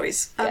Lost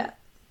Boys. Yeah.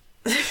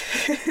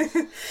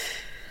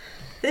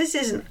 This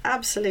is an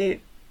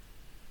absolute...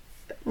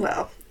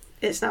 Well,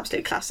 it's an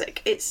absolute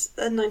classic. It's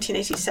a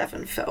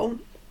 1987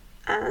 film.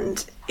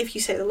 And if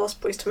you say The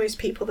Lost Boys to most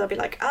people, they'll be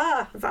like,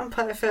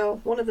 vampire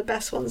film, one of the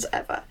best ones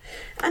ever.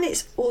 And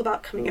it's all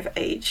about coming of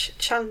age,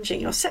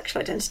 challenging your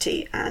sexual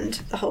identity, and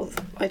the whole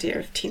idea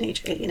of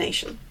teenage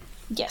alienation.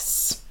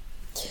 Yes.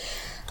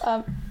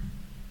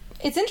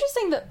 It's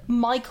interesting that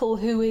Michael,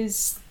 who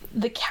is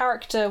the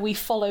character we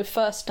follow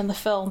first in the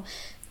film,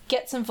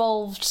 gets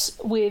involved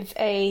with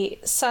a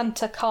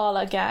Santa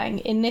Carla gang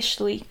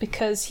initially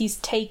because he's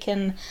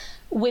taken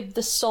with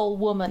the sole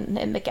woman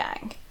in the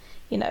gang.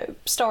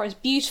 Star is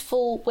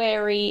beautiful,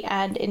 wary,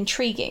 and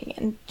intriguing,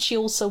 and she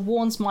also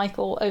warns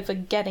Michael over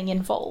getting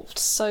involved.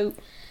 So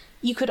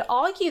you could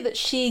argue that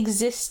she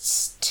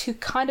exists to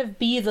kind of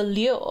be the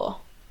lure.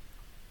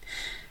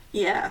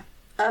 Yeah,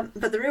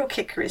 but the real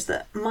kicker is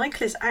that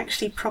Michael is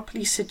actually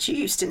properly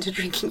seduced into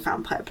drinking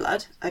vampire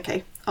blood,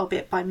 okay,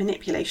 albeit by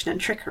manipulation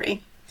and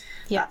trickery.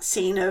 Yeah. That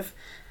scene of,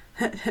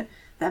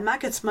 they're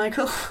maggots,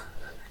 Michael.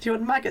 Do you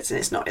want maggots?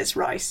 And it's not, it's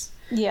rice.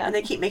 Yeah. And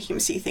they keep making him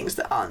see things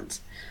that aren't.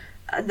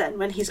 And then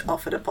when he's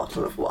offered a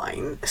bottle of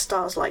wine,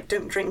 Star's like,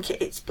 don't drink it,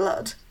 it's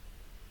blood.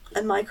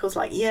 And Michael's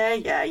like,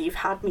 yeah, you've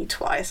had me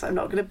twice, I'm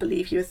not going to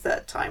believe you a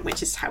third time,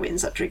 which is how he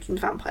ends up drinking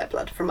vampire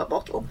blood from a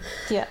bottle.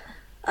 Yeah.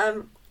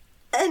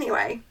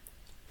 Anyway,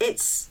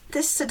 this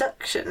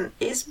seduction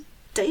is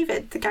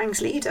David, the gang's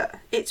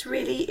leader. It's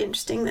really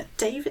interesting that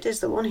David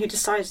is the one who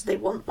decides they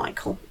want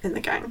Michael in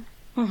the gang.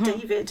 Mm-hmm.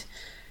 David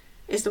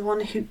is the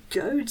one who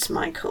goads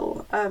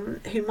Michael,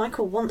 who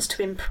Michael wants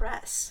to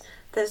impress.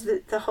 There's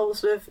the whole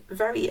sort of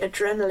very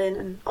adrenaline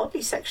and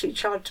oddly sexually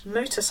charged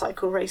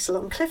motorcycle race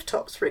along cliff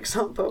tops, for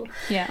example.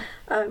 Yeah.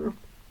 The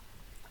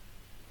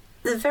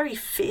very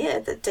fear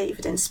that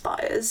David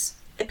inspires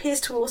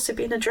appears to also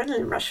be an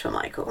adrenaline rush for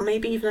Michael, or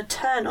maybe even a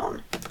turn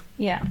on.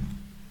 Yeah.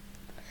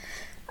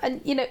 And,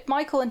 you know,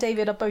 Michael and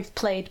David are both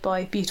played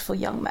by beautiful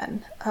young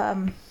men.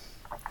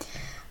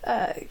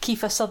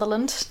 Kiefer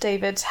Sutherland,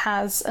 David,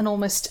 has an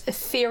almost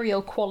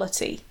ethereal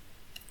quality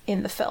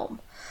in the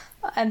film.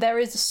 And there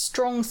is a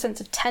strong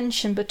sense of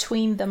tension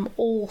between them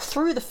all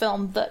through the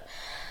film, that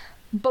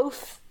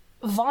both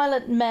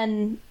violent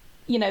men,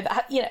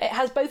 it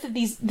has both of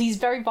these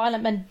very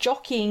violent men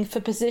jockeying for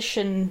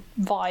position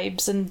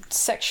vibes and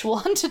sexual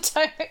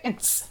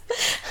undertones.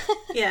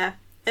 Yeah.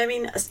 I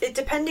mean,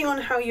 depending on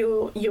how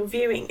you're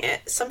viewing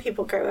it, some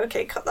people go,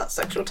 okay, cut that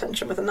sexual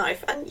tension with a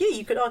knife. And yeah,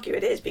 you could argue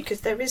it is,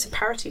 because there is a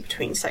parity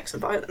between sex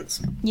and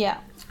violence. Yeah.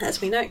 As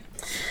we know.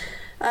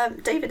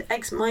 David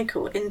eggs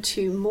Michael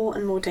into more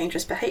and more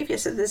dangerous behaviour.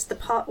 So there's the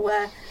part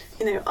where,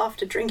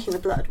 after drinking the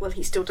blood, well,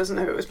 he still doesn't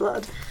know it was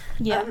blood.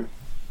 Yeah.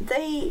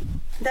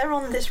 They're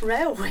on this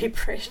railway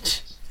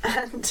bridge,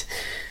 and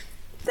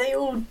they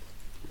all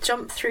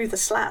jump through the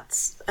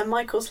slats, and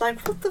Michael's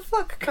like, what the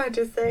fuck, kind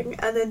of thing,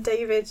 and then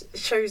David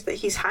shows that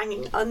he's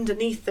hanging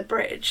underneath the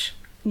bridge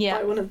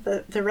by one of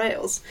the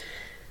rails,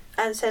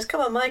 and says,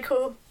 come on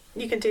Michael,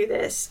 you can do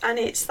this. And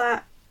it's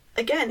that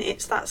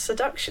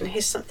seduction.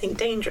 Here's something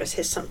dangerous,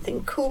 here's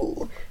something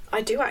cool,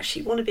 I do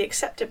actually want to be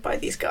accepted by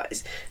these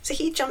guys. So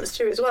he jumps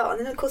through as well,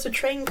 and then of course a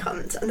train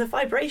comes, and the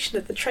vibration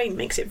of the train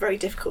makes it very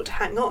difficult to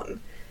hang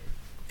on,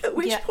 at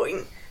which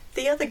point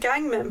the other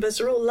gang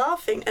members are all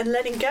laughing and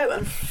letting go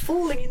and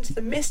falling into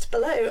the mist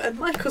below, and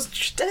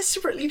Michael's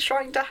desperately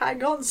trying to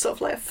hang on, sort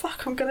of like,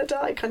 fuck, I'm gonna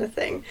die kind of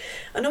thing.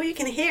 And all you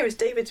can hear is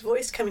David's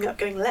voice coming up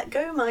going, let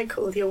go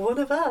Michael, you're one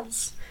of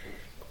us.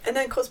 And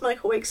then of course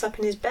Michael wakes up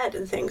in his bed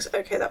and thinks,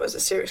 okay, that was a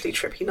seriously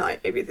trippy night,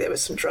 maybe there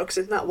was some drugs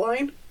in that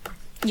wine.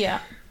 Yeah.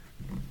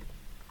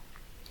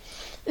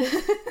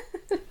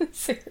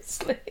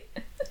 Seriously.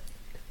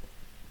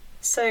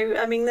 So,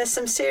 I mean, there's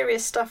some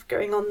serious stuff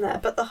going on there,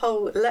 but the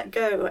whole let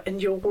go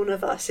and you're one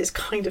of us is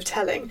kind of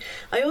telling.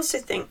 I also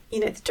think,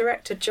 the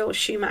director Joel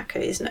Schumacher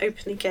is an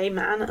openly gay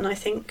man, and I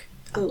think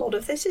a lot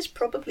of this is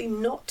probably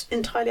not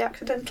entirely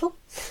accidental.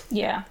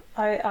 Yeah,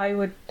 I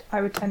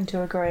would tend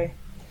to agree.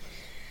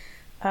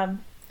 And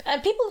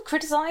people have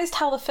criticised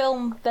how the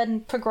film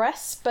then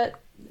progressed, but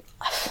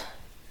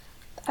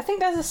I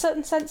think there's a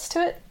certain sense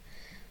to it.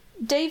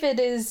 David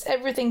is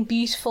everything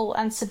beautiful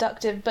and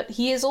seductive, but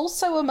he is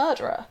also a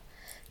murderer.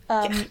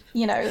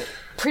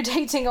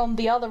 Predating on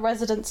the other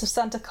residents of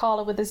Santa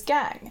Carla with his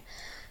gang.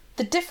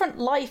 The different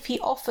life he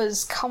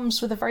offers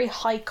comes with a very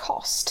high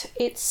cost.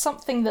 It's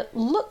something that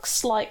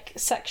looks like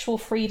sexual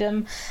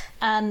freedom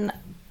and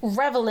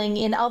reveling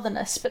in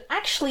otherness, but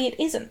actually it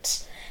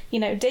isn't.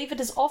 David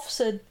is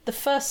offered the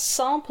first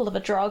sample of a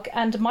drug,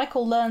 and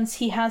Michael learns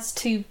he has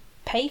to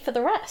pay for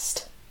the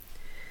rest.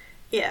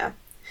 Yeah.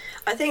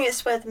 I think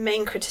it's where the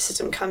main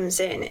criticism comes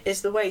in,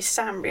 is the way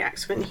Sam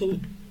reacts when he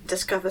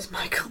discovers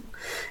Michael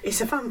is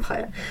a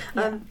vampire.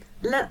 Yeah.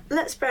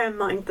 Let's bear in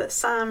mind that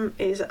Sam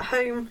is at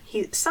home.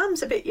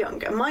 Sam's a bit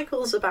younger.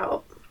 Michael's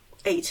about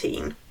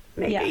 18,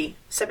 maybe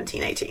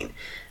 17, 18.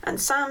 And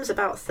Sam's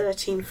about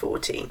 13,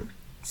 14.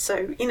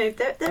 So,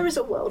 there is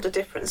a world of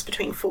difference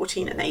between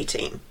 14 and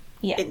 18.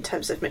 Yeah. In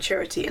terms of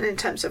maturity and in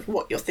terms of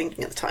what you're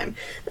thinking at the time.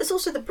 There's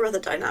also the brother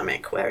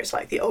dynamic, where it's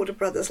like the older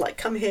brother's like,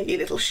 come here, you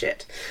little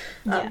shit.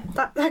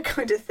 That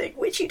kind of thing,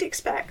 which you'd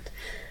expect.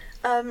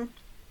 And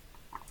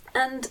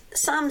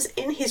Sam's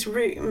in his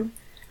room,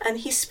 and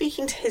he's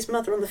speaking to his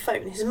mother on the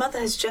phone. His mother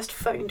has just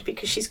phoned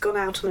because she's gone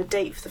out on a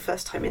date for the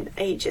first time in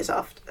ages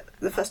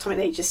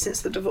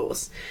since the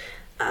divorce.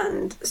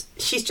 And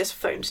she's just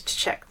phoned to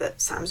check that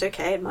Sam's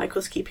okay and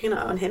Michael's keeping an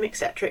eye on him,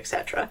 etc.,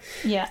 etc.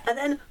 Yeah. And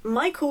then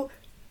Michael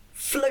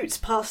floats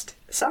past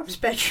Sam's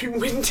bedroom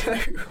window.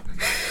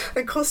 And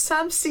of course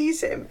Sam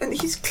sees him, and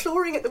he's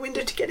clawing at the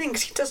window to get in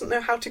because he doesn't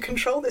know how to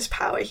control this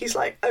power. He's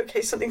like,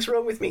 okay, something's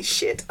wrong with me.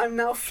 Shit, I'm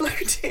now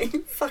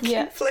floating.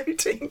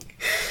 Floating.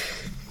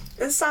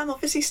 And Sam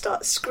obviously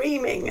starts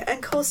screaming,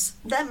 and of course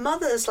their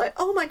mother's like,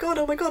 oh my god,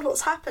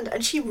 what's happened?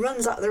 And she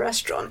runs out of the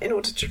restaurant in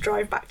order to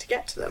drive back to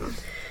get to them.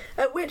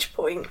 At which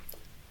point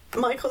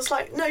Michael's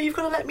like, no, you've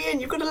got to let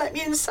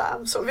me in,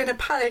 Sam, sort of in a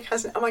panic,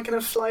 am I going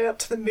to fly up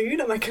to the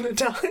moon, am I going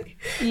to die?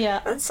 Yeah.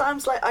 And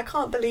Sam's like, I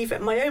can't believe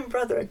it, my own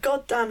brother, a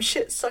goddamn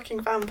shit-sucking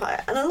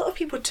vampire. And a lot of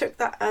people took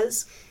that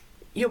as,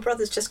 your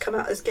brother's just come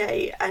out as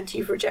gay and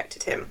you've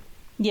rejected him.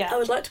 Yeah. I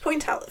would like to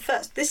point out that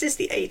first, this is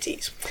the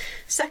 80s.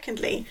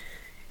 Secondly,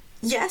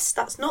 yes,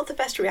 that's not the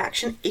best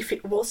reaction if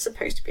it was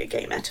supposed to be a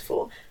gay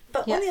metaphor.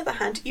 But on the other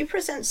hand, you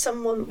present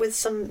someone with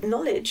some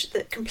knowledge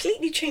that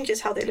completely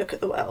changes how they look at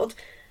the world,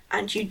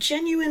 and you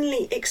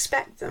genuinely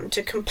expect them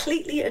to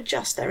completely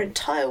adjust their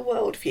entire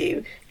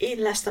worldview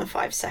in less than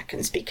 5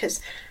 seconds, because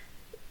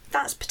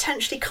that's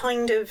potentially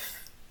kind of,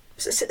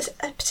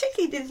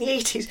 particularly in the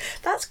 80s,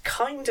 that's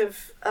kind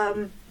of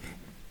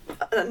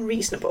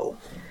unreasonable.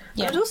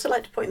 Yeah. I'd also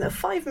like to point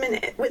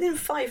that within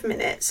 5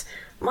 minutes,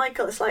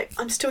 Michael is like,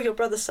 I'm still your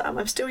brother, Sam,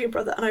 I'm still your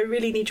brother, and I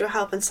really need your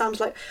help. And Sam's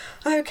like,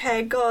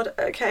 okay, God,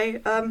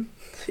 okay,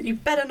 you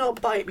better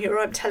not bite me or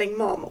I'm telling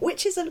Mom,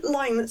 which is a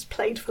line that's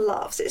played for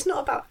laughs. It's not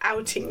about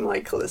outing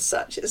Michael as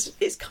such.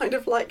 It's kind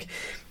of like,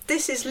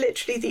 this is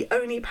literally the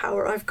only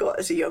power I've got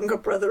as a younger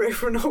brother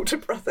over an older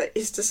brother,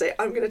 is to say,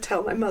 I'm going to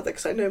tell my mother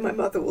because I know my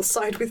mother will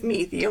side with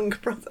me, the younger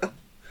brother.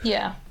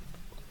 Yeah.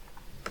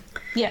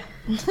 Yeah.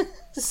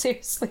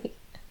 Seriously.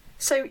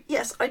 So,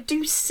 yes, I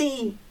do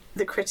see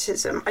the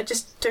criticism. I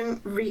just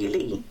don't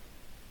really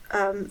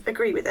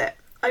agree with it.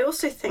 I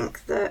also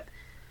think that,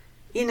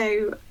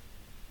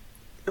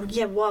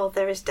 while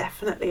there is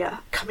definitely a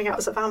coming out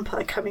as a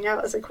vampire, coming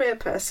out as a queer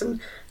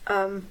person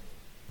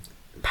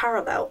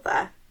parallel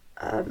there,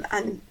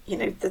 and,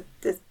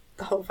 the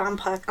whole I'm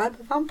a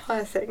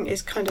vampire thing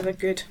is kind of a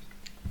good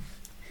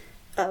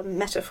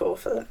metaphor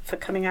for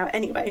coming out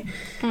anyway.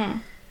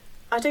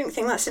 I don't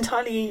think that's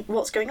entirely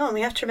what's going on.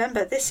 We have to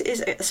remember this is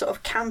a sort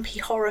of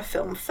campy horror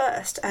film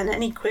first, and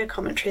any queer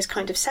commentary is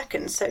kind of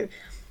second. So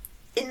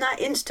in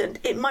that instant,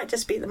 it might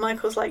just be that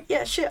Michael's like,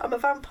 yeah, shit, I'm a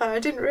vampire. I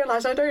didn't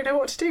realise, I don't know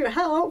what to do.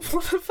 Help,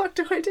 what the fuck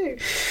do I do?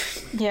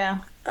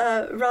 Yeah.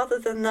 Rather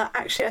than that,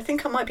 actually, I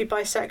think I might be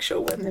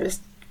bisexual, when there is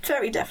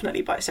very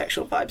definitely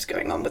bisexual vibes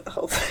going on with the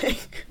whole thing.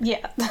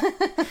 Yeah.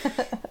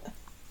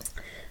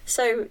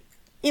 So,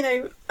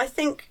 I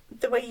think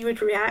the way you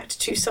would react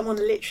to someone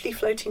literally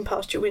floating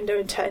past your window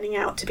and turning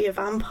out to be a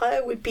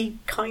vampire would be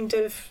kind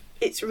of,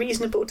 it's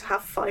reasonable to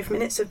have 5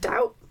 minutes of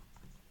doubt.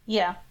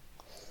 Yeah.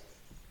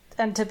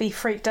 And to be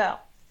freaked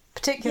out.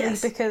 Particularly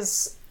Yes.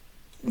 because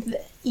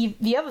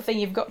the other thing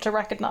you've got to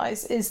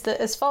recognise is that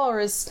as far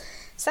as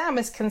Sam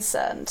is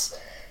concerned,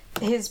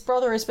 his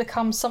brother has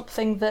become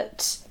something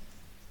that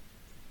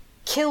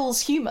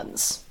kills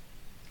humans.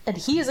 And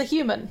he is a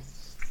human.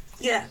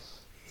 Yeah.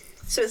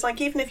 So it's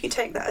like, even if you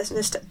take that as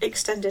an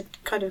extended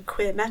kind of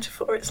queer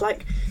metaphor, it's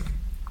like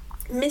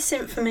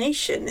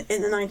misinformation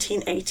in the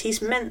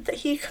 1980s meant that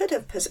he could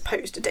have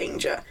posed a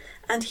danger,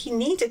 and he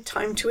needed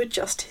time to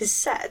adjust his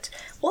set.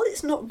 While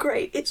it's not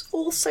great, it's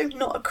also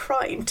not a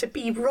crime to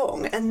be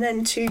wrong and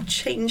then to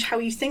change how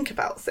you think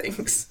about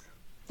things.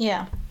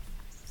 Yeah.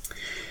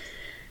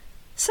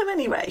 So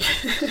anyway...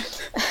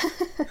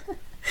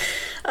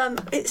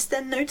 it's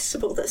then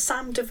noticeable that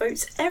Sam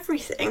devotes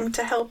everything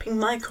to helping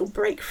Michael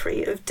break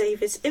free of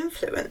David's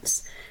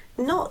influence.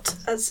 Not,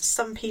 as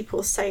some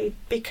people say,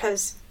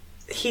 because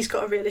he's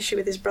got a real issue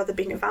with his brother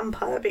being a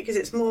vampire, because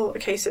it's more a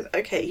case of,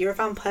 okay, you're a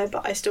vampire,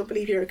 but I still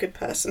believe you're a good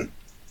person.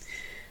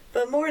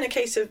 But more in a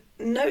case of,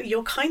 no,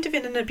 you're kind of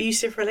in an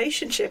abusive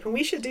relationship and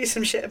we should do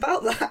some shit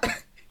about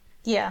that.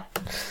 Yeah.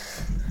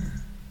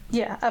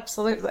 Yeah,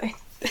 absolutely.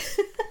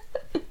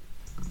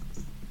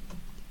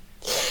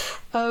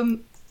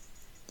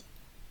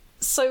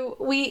 So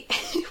we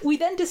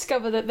then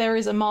discover that there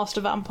is a master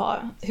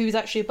vampire who is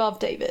actually above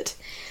David,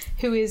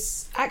 who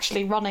is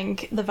actually running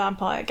the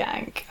vampire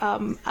gang.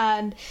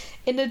 And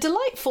in a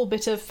delightful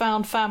bit of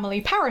found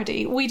family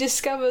parody, we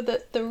discover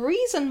that the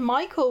reason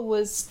Michael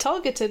was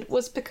targeted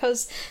was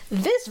because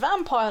this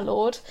vampire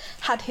lord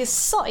had his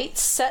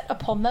sights set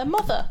upon their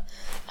mother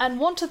and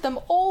wanted them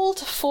all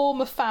to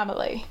form a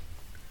family.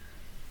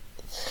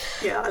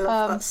 Yeah, I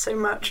love that so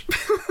much.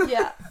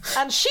 Yeah,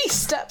 and she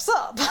steps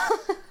up.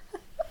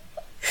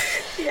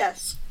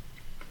 Yes.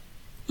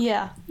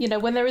 Yeah,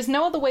 when there is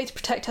no other way to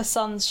protect her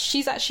sons,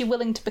 she's actually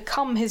willing to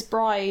become his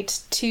bride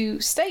to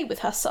stay with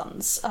her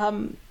sons,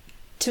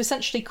 to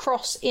essentially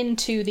cross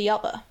into the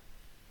other.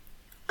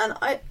 And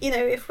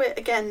if we're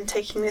again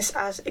taking this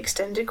as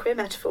extended queer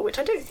metaphor, which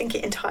I don't think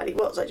it entirely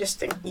was, I just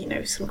think,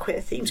 some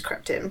queer themes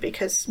crept in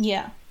because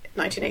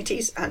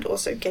 1980s and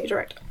also gay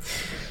director.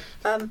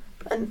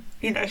 And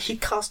he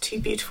cast two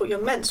beautiful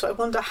young men, so I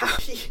wonder how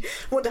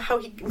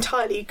he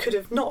entirely could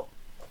have not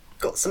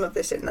got some of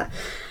this in there.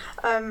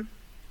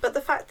 But the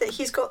fact that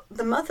he's got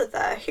the mother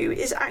there who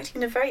is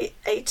acting in a very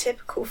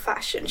atypical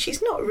fashion,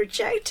 she's not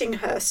rejecting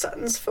her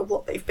sons for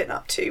what they've been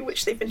up to,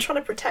 which they've been trying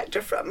to protect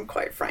her from,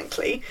 quite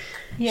frankly.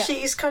 Yeah.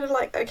 She's kind of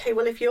like, okay,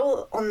 well, if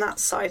you're on that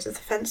side of the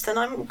fence, then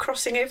I'm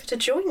crossing over to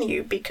join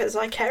you because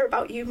I care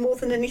about you more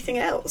than anything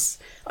else.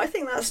 I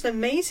think that's an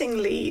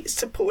amazingly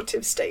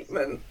supportive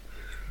statement.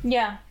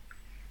 Yeah,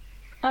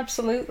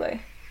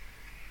 absolutely.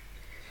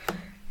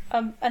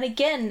 And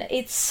again,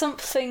 it's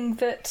something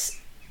that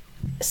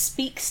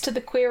speaks to the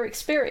queer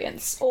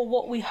experience, or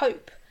what we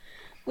hope,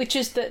 which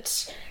is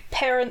that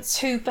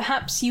parents who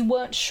perhaps you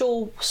weren't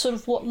sure sort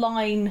of what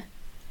line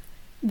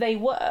they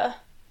were,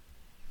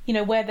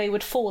 where they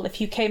would fall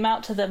if you came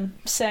out to them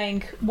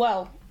saying,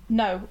 well,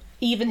 no,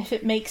 even if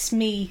it makes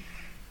me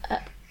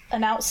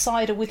an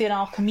outsider within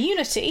our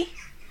community,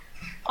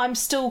 I'm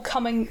still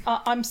going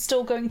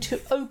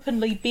to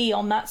openly be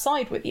on that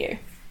side with you.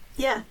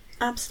 Yeah,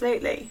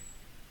 absolutely.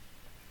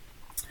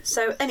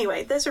 So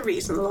anyway, there's a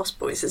reason Lost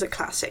Boys is a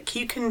classic.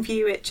 You can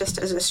view it just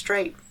as a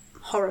straight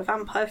horror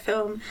vampire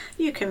film.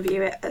 You can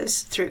view it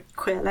as through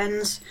queer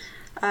lens.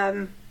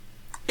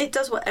 It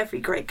does what every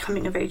great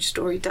coming-of-age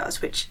story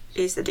does, which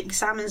is that it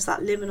examines that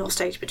liminal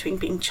stage between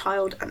being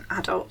child and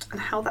adult and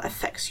how that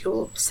affects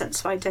your sense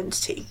of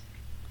identity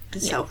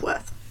and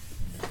self-worth.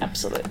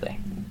 Absolutely.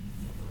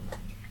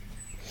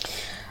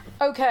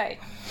 Okay.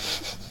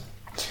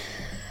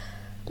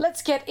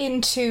 Let's get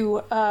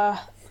into... Do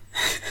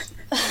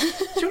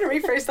you want to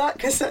rephrase that?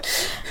 Because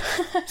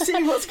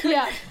seeing what's coming...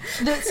 Yeah,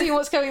 seeing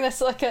what's coming this...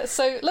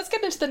 So let's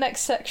get into the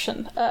next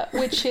section,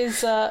 which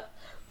is...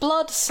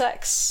 blood,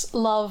 sex,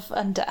 love,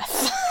 and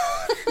death.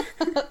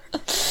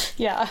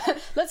 Yeah,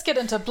 let's get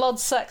into blood,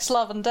 sex,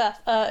 love, and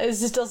death.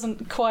 It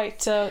doesn't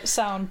quite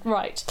sound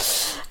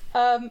right.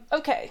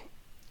 Okay,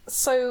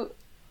 so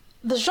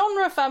the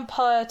genre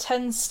vampire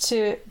tends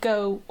to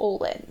go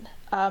all in.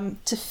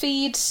 To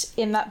feed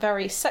in that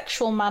very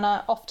sexual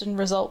manner often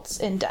results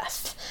in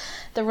death.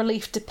 The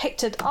relief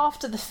depicted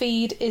after the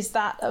feed is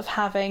that of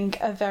having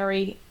a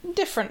very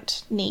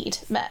different need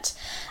met,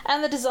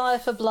 and the desire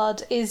for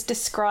blood is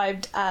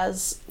described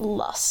as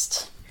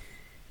lust.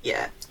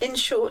 Yeah, in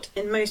short,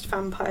 in most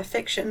vampire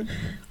fiction,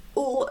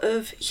 all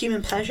of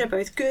human pleasure,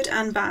 both good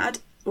and bad,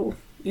 or,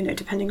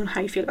 depending on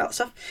how you feel about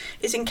stuff,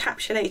 is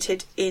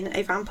encapsulated in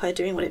a vampire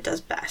doing what it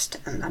does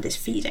best, and that is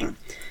feeding.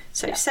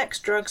 So sex,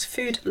 drugs,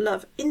 food,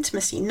 love,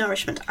 intimacy,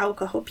 nourishment,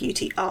 alcohol,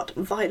 beauty, art,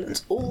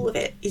 violence, all of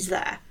it is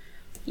there.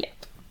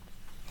 Yep.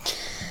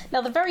 Now,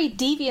 the very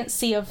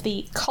deviancy of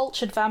the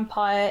cultured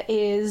vampire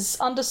is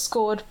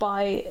underscored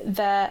by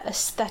their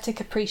aesthetic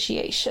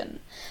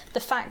appreciation. The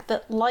fact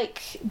that,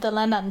 like the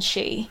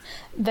Lenanshi,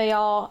 they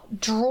are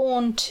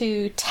drawn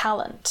to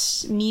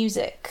talent,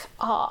 music,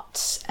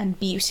 art, and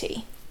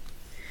beauty.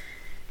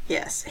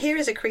 Yes, here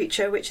is a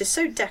creature which is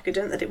so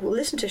decadent that it will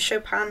listen to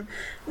Chopin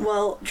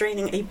while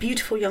draining a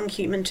beautiful young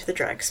human to the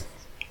dregs.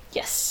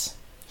 Yes.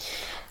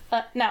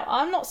 Now,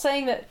 I'm not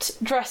saying that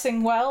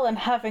dressing well and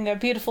having a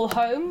beautiful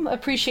home,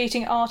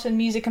 appreciating art and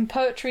music and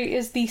poetry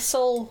is the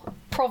sole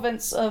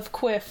province of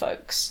queer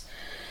folks.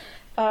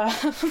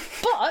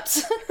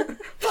 But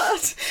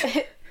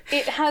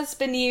it has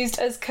been used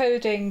as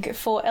coding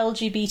for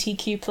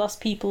LGBTQ plus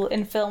people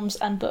in films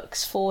and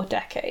books for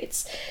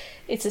decades.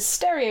 It's a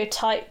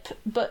stereotype,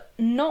 but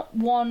not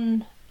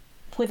one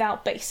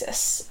without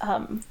basis.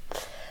 And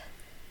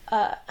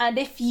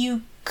if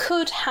you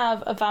could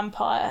have a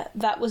vampire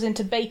that was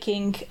into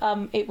baking,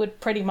 it would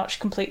pretty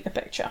much complete the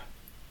picture.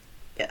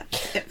 Yeah,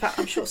 in fact,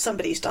 I'm sure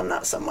somebody's done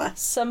that somewhere.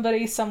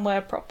 Somebody somewhere,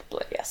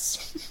 probably,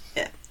 yes.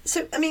 Yeah.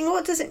 So,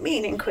 what does it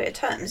mean in queer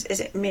terms? Is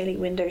it merely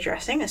window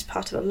dressing as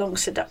part of a long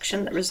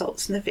seduction that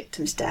results in the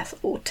victim's death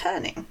or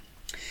turning?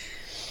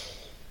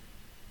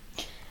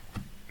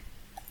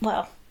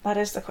 Well, that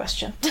is the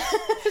question.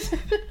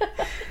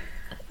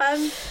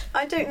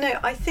 I don't know.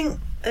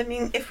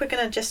 If we're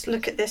going to just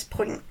look at this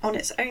point on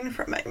its own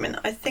for a moment,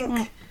 I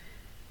think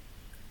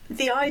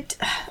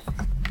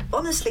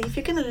honestly, if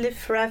you're going to live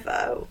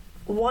forever,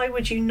 why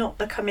would you not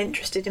become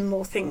interested in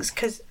more things?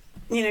 Because,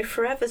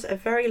 forever's a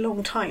very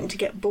long time to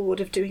get bored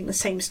of doing the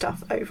same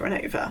stuff over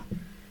and over.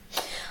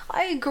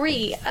 I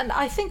agree, and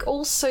I think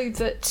also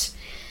that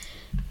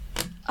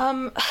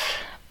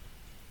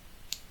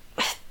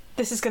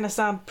this is going to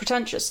sound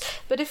pretentious,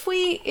 but if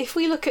we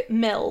look at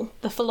Mill,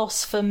 the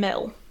philosopher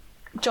Mill,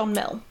 John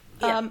Mill,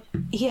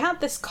 he had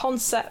this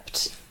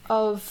concept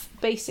of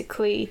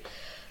basically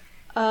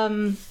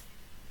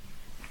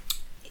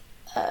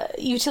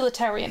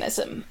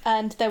utilitarianism,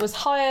 and there was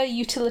higher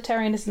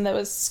utilitarianism, there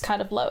was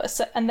kind of lower,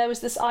 and there was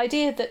this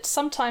idea that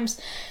sometimes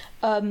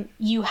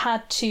you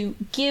had to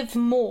give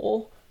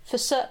more for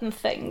certain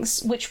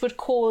things, which would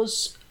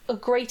cause a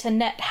greater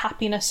net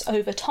happiness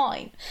over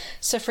time.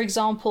 So, for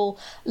example,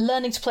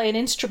 learning to play an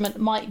instrument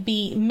might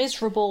be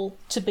miserable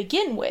to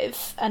begin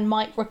with and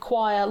might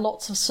require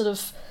lots of sort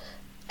of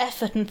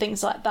effort and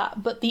things like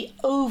that, but the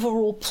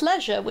overall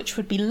pleasure which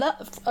would be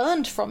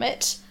earned from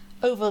it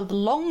over the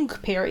long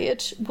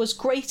period was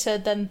greater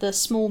than the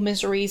small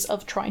miseries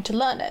of trying to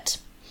learn it.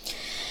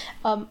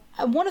 And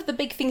one of the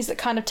big things that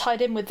kind of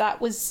tied in with that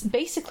was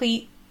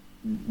basically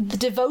the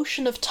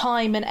devotion of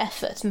time and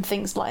effort and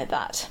things like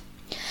that.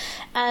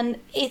 And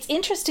it's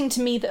interesting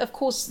to me that, of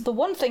course, the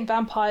one thing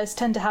vampires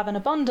tend to have in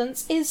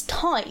abundance is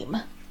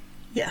time.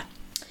 Yeah.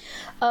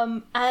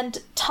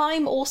 And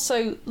time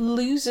also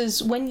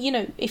loses when,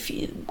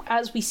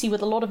 as we see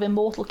with a lot of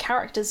immortal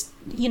characters,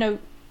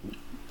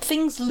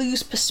 things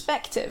lose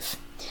perspective.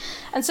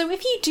 And so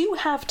if you do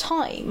have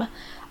time,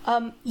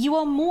 you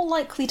are more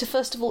likely to,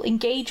 first of all,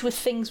 engage with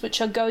things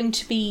which are going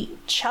to be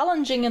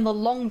challenging in the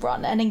long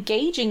run and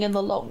engaging in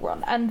the long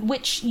run, and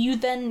which you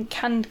then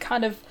can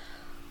kind of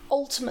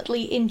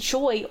ultimately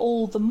enjoy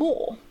all the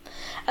more.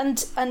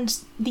 And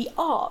the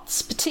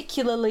arts,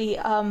 particularly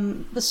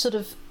the sort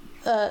of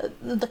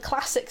the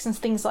classics and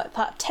things like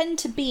that, tend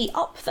to be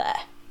up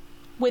there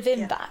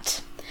within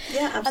that.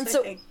 Yeah,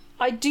 absolutely. And so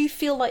I do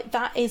feel like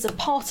that is a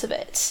part of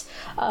it.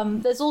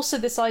 There's also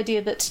this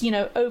idea that, you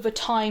know, over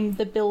time,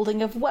 the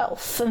building of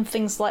wealth and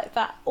things like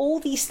that, all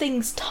these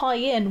things tie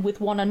in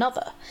with one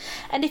another.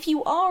 And if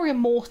you are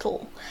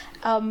immortal,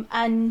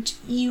 and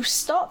you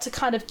start to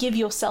kind of give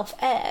yourself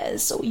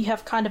heirs, or you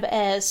have kind of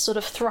heirs sort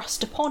of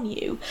thrust upon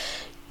you,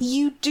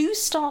 you do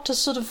start to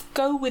sort of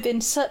go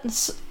within certain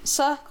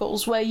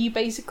circles where you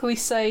basically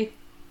say,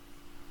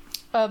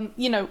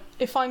 you know,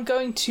 if I'm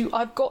going to,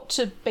 I've got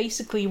to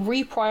basically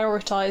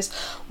reprioritize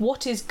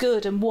what is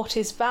good and what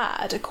is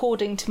bad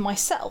according to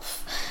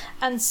myself.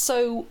 And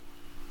so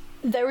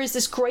there is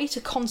this greater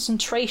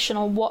concentration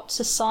on what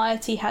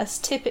society has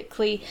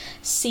typically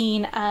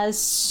seen as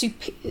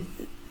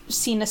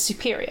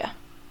superior.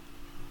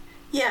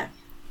 Yeah,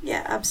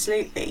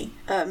 absolutely.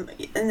 And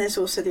there's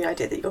also the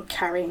idea that you're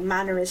carrying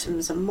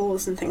mannerisms and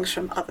mores and things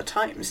from other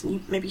times, and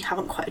you maybe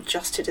haven't quite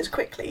adjusted as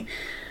quickly.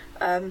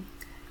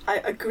 I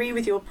agree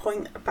with your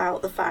point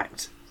about the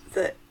fact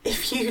that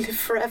if you live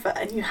forever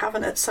and you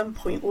haven't at some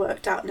point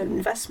worked out an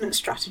investment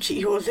strategy,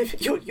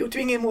 you're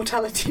doing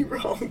immortality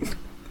wrong.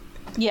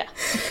 Yeah.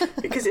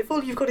 Because if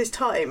all you've got is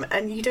time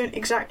and you don't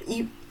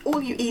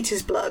all you eat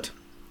is blood.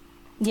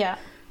 Yeah.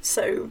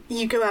 So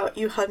you go out,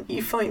 you hunt,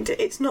 you find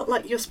it. It's not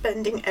like you're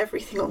spending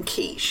everything on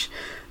quiche.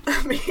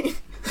 I mean...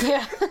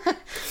 Yeah, a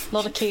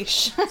lot of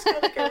quiche. It's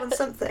got to go on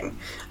something.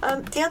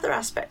 The other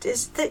aspect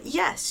is that,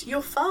 yes,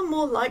 you're far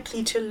more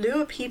likely to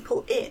lure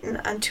people in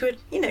and to,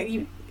 you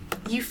know,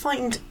 you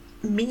find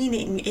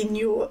meaning in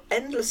your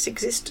endless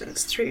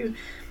existence through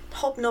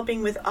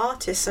hobnobbing with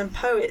artists and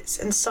poets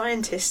and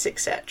scientists,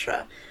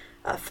 etc.,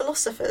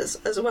 philosophers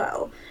as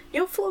well.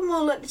 You're far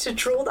more likely to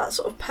draw that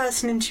sort of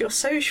person into your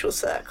social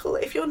circle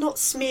if you're not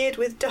smeared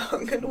with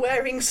dung and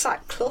wearing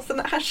sackcloth and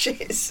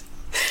ashes.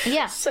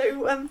 Yeah.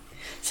 So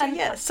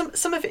yeah,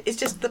 some of it is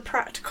just the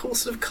practical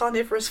sort of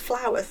carnivorous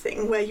flower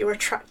thing where you're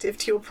attractive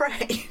to your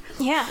prey.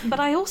 Yeah, but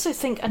I also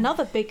think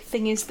another big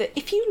thing is that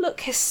if you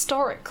look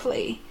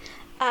historically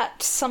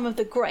at some of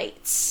the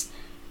greats,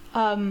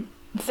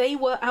 they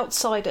were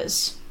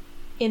outsiders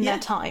in their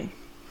time.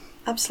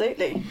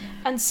 Absolutely.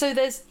 And so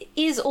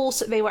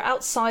they were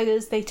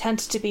outsiders, they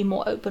tended to be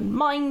more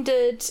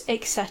open-minded,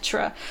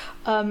 etc.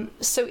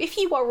 So if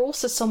you are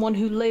also someone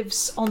who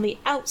lives on the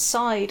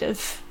outside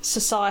of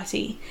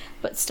society,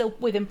 but still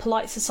within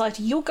polite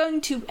society, you're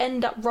going to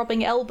end up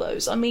rubbing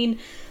elbows. I mean,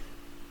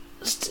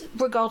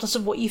 regardless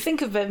of what you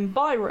think of him,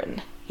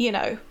 Byron, you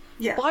know,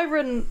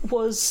 Byron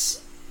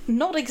was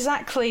not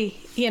exactly,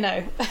 you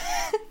know,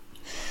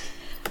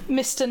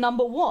 Mr.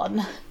 Number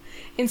One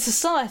in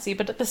society,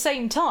 but at the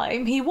same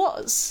time he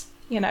was,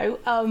 you know,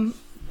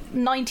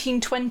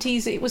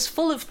 1920s, it was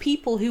full of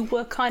people who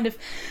were kind of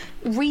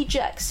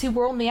rejects, who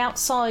were on the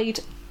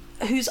outside,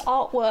 whose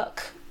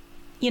artwork,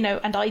 you know,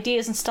 and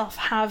ideas and stuff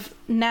have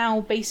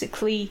now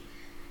basically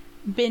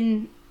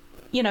been,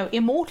 you know,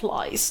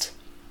 immortalized.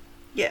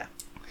 Yeah.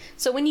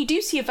 So when you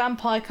do see a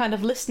vampire kind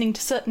of listening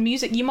to certain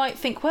music, you might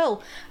think,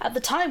 well, at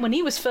the time when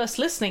he was first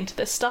listening to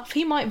this stuff,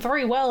 he might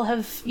very well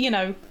have, you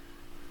know,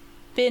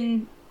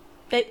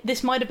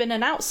 this might have been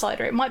an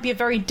outsider. It might be a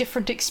very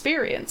different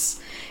experience.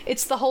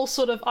 It's the whole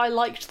sort of I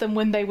liked them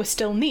when they were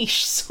still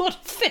niche sort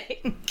of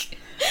thing.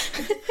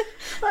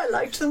 I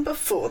liked them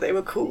before they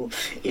were cool.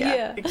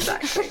 Yeah.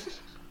 Exactly.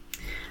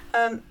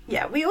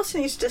 We also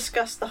need to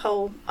discuss the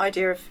whole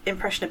idea of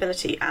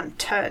impressionability and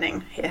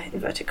turning, here,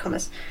 inverted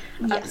commas.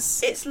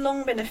 Yes. It's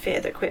long been a fear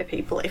that queer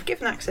people, if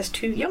given access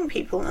to young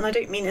people, and I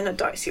don't mean in a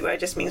dicey way, I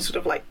just mean sort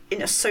of like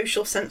in a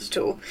social sense at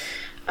all,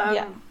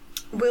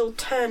 will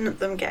turn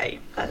them gay.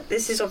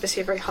 This is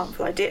obviously a very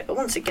harmful idea, but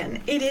once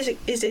again, it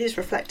is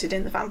reflected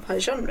in the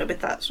vampire genre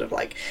with that sort of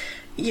like,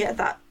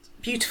 that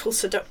beautiful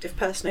seductive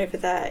person over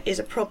there is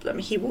a problem.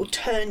 He will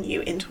turn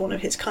you into one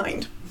of his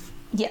kind.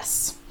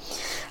 Yes.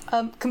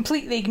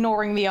 Completely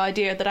ignoring the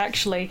idea that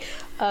actually,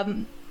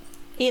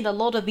 in a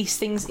lot of these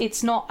things,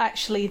 it's not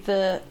actually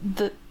the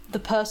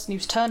person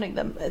who's turning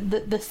them.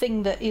 The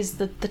thing that is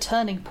the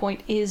turning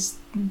point is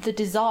the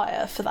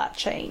desire for that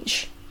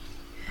change.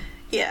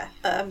 Yeah.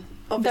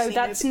 Though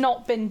that's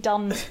not been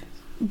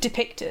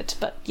depicted,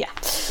 but yeah.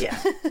 Yeah.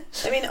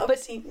 I mean,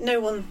 obviously, no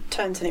one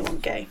turns anyone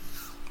gay.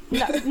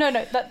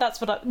 No.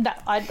 That's what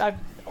I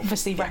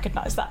obviously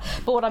recognise that.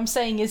 But what I'm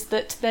saying is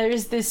that there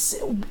is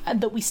this,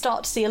 that we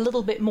start to see a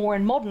little bit more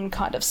in modern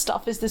kind of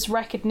stuff, is this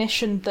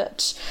recognition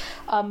that,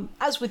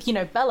 as with, you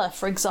know, Bella,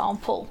 for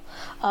example,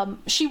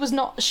 she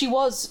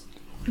was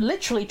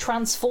literally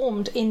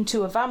transformed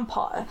into a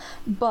vampire,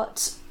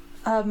 but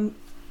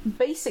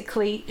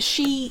basically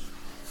she,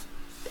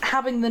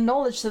 having the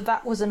knowledge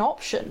that was an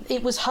option,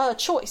 it was her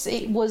choice.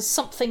 It was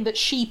something that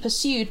she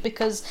pursued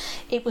because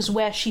it was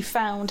where she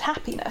found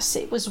happiness.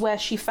 It was where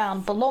she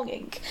found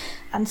belonging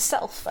and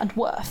self and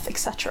worth,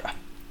 etc.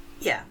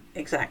 Yeah,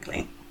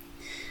 exactly.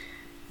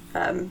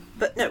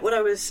 But no, what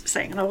I was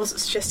saying, and I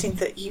wasn't suggesting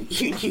that you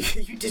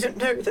didn't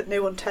know that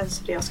no one turns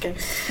somebody else gay.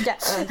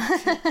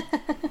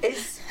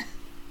 Yes.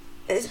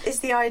 is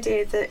the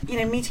idea that, you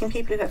know, meeting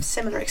people who have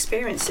similar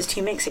experiences to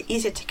you makes it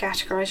easier to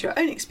categorise your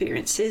own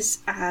experiences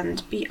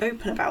and be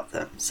open about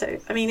them. So,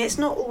 I mean, it's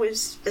not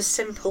always as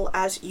simple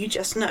as you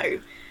just know.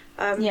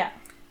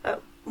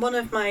 One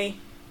of my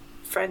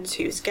friends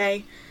who's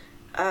gay,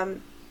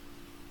 it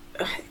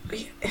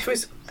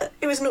was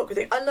an awkward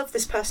thing. I love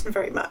this person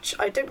very much.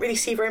 I don't really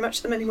see very much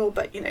of them anymore,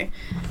 but, you know,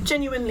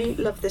 genuinely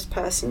love this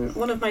person.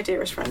 One of my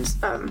dearest friends.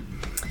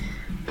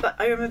 But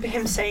I remember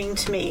him saying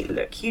to me,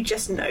 look, you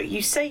just know.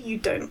 You say you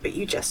don't, but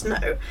you just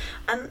know.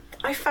 And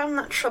I found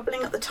that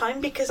troubling at the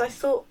time because I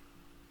thought,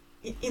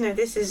 you know,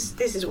 this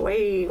is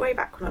way, way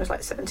back when I was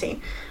like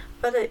 17.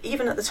 But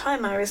even at the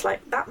time I was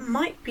like, that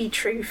might be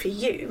true for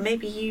you.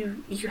 Maybe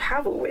you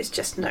have always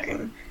just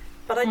known.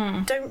 But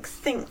I don't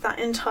think that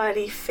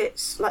entirely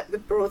fits like the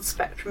broad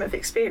spectrum of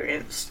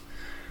experience.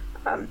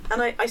 And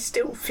I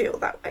still feel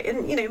that way.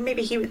 And, you know,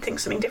 maybe he would think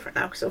something different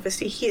now because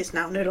obviously he is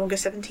now no longer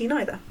 17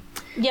 either.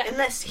 Yeah.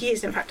 Unless he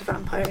is in fact a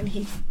vampire and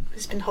he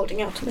has been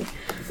holding out to me.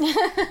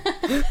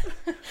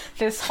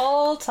 This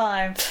whole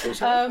time.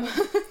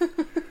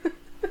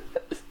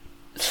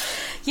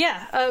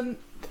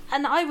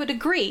 And I would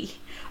agree.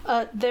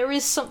 There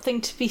is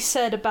something to be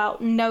said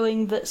about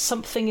knowing that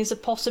something is a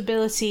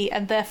possibility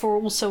and therefore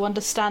also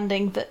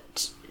understanding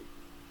that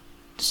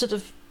sort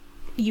of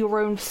your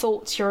own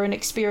thoughts, your own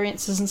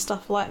experiences and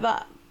stuff like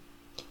that.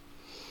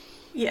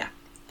 Yeah.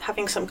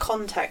 Having some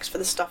context for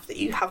the stuff that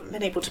you haven't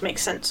been able to make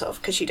sense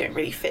of because you don't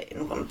really fit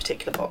in one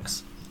particular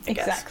box, I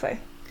guess. Exactly.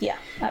 Yeah,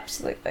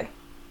 absolutely.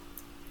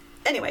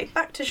 Anyway,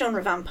 back to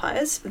genre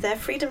vampires. Their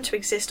freedom to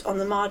exist on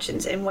the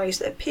margins in ways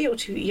that appeal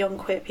to young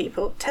queer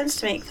people tends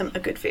to make them a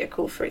good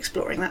vehicle for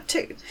exploring that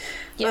too.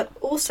 Yep.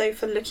 But also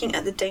for looking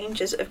at the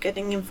dangers of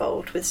getting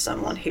involved with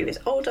someone who is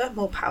older,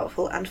 more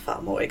powerful and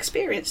far more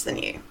experienced than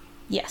you.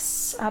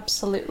 Yes,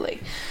 absolutely.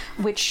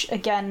 Which,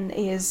 again,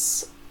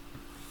 has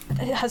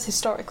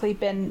historically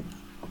been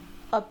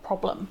a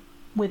problem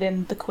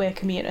within the queer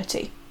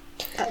community.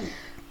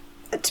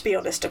 To be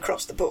honest,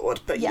 across the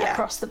board, but yeah.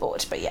 Across the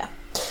board, but yeah.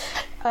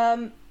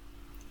 In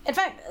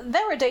fact,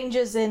 there are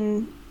dangers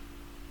in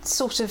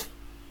sort of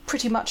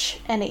pretty much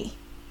any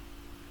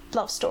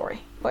love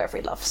story, or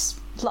every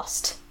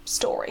lust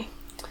story.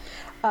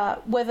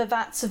 Whether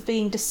that's of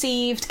being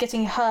deceived,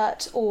 getting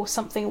hurt, or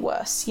something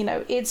worse. You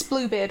know, it's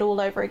Bluebeard all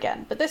over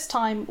again, but this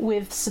time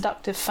with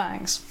seductive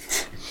fangs.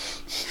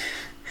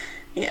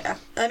 Yeah,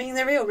 I mean,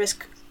 the real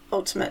risk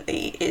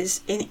ultimately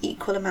is in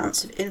equal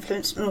amounts of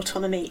influence and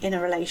autonomy in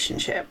a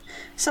relationship,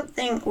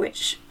 something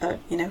which, a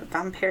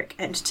vampiric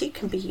entity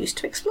can be used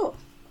to explore.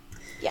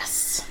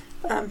 Yes.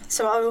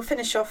 So I will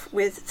finish off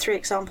with 3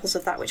 examples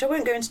of that, which I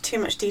won't go into too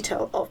much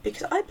detail of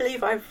because I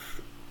believe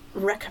I've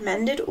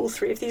recommended all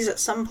 3 of these at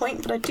some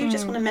point, but I do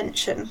just want to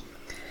mention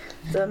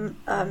them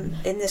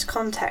in this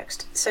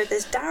context. So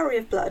there's Dowry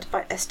of Blood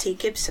by S.T.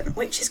 Gibson,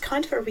 which is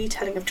kind of a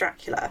retelling of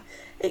Dracula,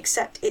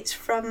 except it's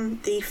from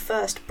the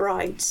first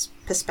bride's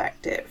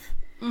perspective.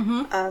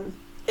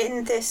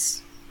 In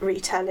this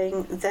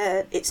retelling,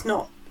 it's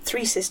not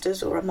 3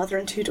 sisters or a mother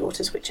and 2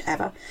 daughters,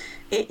 whichever.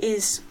 It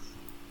is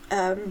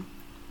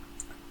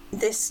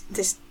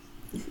this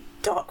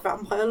dark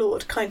vampire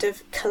lord kind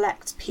of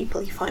collects people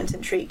he finds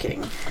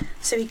intriguing.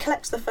 So he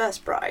collects the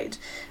first bride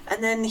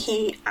and then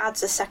he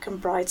adds a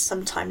second bride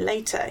sometime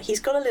later. He's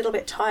got a little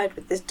bit tired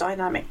with this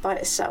dynamic by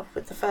itself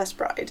with the first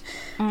bride.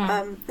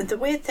 The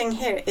weird thing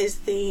here is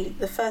the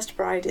first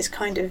bride is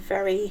kind of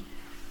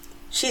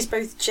she's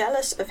both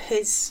jealous of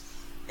his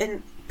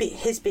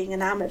being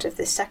enamoured of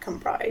this second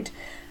bride,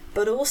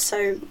 but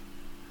also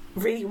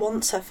really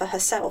wants her for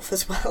herself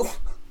as well.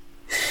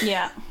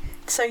 Yeah.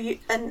 So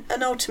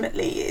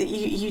ultimately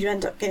you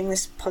end up getting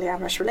this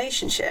polyamorous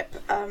relationship.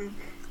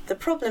 The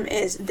problem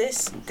is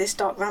this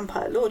dark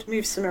vampire lord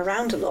moves them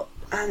around a lot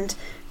and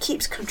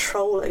keeps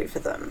control over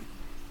them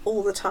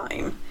all the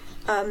time.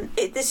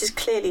 This is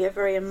clearly a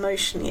very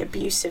emotionally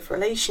abusive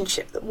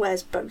relationship that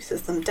wears both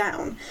of them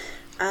down,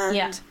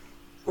 and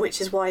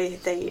which is why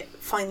they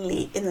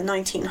finally in the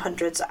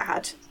 1900s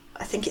add,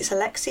 I think it's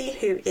Alexei,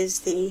 who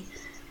is the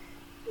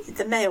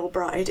male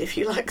bride, if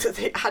you like, that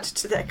they add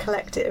to their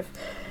collective,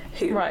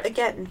 who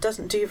again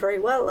doesn't do very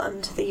well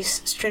under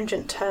these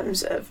stringent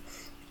terms of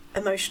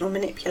emotional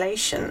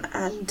manipulation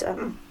and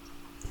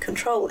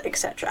control,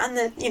 etc. And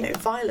the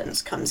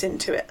violence comes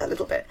into it a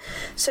little bit.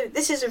 So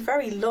this is a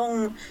very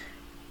long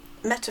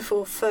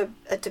metaphor for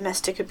a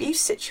domestic abuse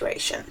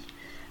situation,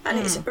 and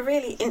it's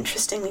really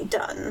interestingly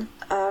done.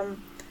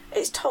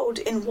 It's told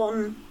in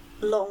one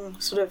long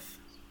sort of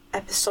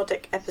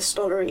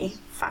epistolary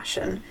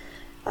fashion.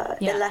 A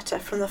letter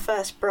from the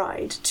first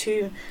bride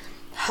to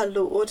her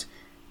lord,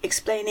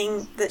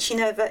 explaining that she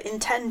never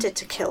intended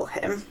to kill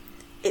him.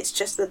 It's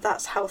just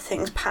that's how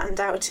things panned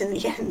out in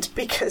the end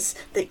because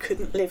they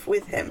couldn't live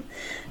with him.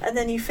 And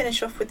then you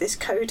finish off with this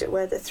coda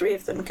where the 3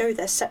 of them go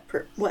their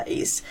separate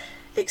ways,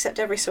 except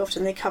every so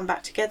often they come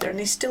back together and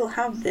they still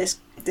have this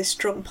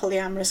strong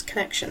polyamorous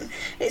connection.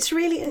 It's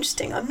really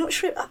interesting. I'm not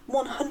sure it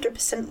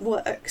 100%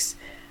 works,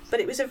 but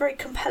it was a very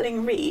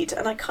compelling read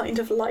and I kind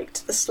of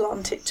liked the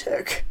slant it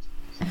took.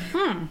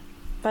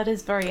 That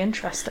is very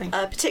interesting.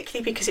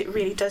 Particularly because it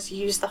really does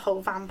use the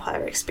whole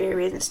vampire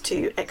experience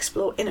to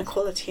explore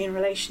inequality in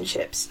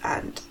relationships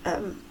and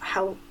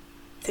how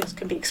things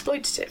can be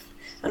exploitative.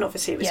 And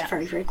obviously it was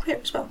very, very queer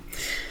as well.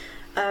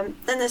 Then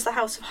there's The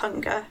House of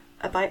Hunger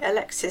by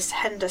Alexis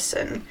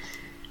Henderson.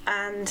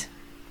 And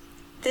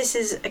this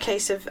is a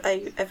case of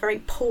a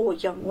very poor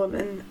young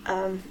woman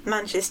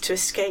manages to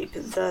escape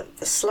the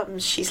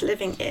slums she's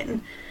living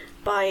in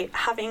by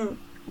having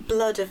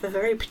blood of a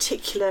very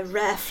particular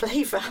rare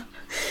flavour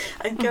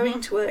and going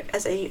to work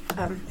as a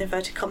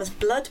inverted commas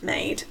blood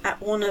maid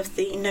at one of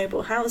the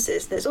noble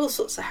houses. There's all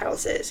sorts of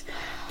houses,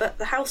 but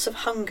the House of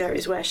Hunger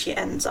is where she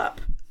ends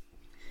up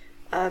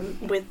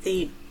with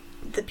the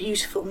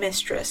beautiful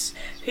mistress,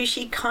 who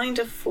she kind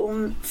of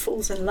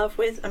falls in love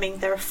with. I mean,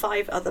 there are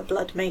 5 other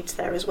blood maids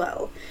there as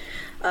well.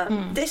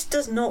 This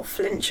does not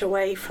flinch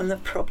away from the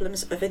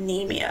problems of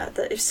anemia,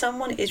 that if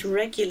someone is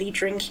regularly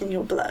drinking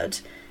your blood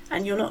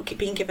and you're not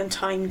being given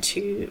time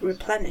to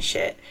replenish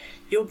it,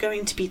 you're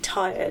going to be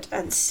tired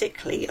and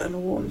sickly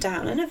and worn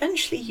down, and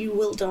eventually you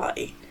will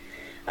die.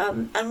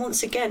 And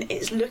once again,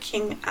 it's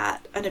looking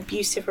at an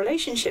abusive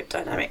relationship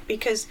dynamic,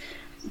 because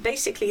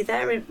basically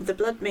the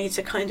blood maids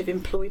are kind of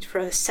employed for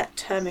a set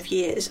term of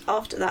years.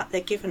 After that, they're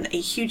given a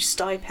huge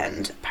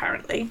stipend,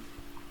 apparently,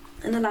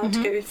 and allowed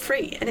to go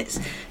free. And it's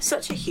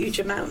such a huge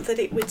amount that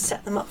it would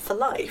set them up for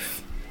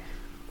life.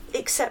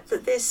 Except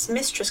that this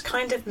mistress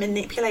kind of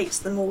manipulates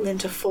them all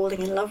into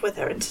falling in love with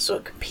her, into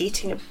sort of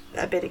competing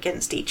a bit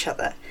against each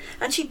other.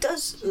 And she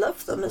does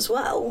love them as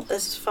well,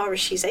 as far as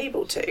she's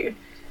able to.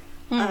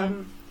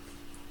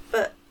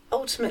 But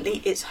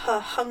ultimately it's her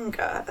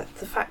hunger,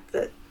 the fact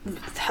that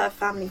her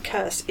family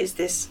curse is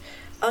this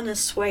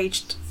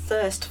unassuaged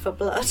thirst for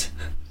blood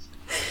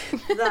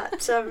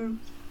that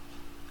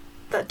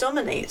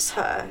dominates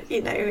her.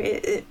 You know,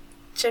 it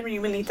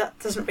genuinely, that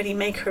doesn't really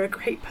make her a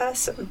great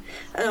person.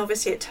 And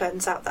obviously it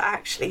turns out that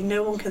actually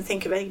no one can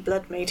think of any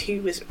blood maid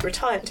who was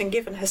retired and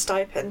given her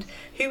stipend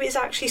who is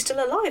actually still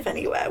alive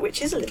anywhere,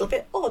 which is a little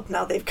bit odd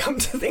now they've come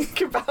to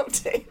think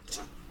about it.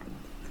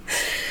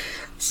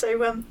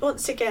 So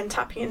once again,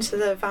 tapping into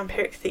the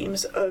vampiric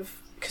themes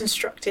of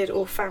constructed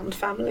or found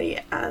family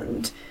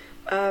and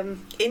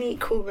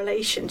unequal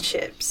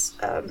relationships,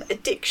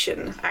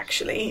 addiction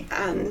actually,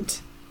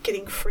 and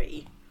getting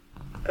free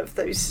of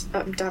those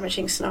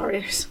damaging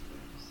scenarios.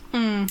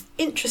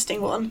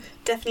 Interesting one.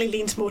 Definitely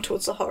leans more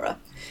towards the horror.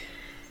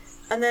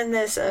 And then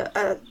there's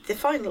the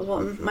final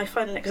one. My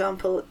final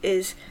example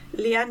is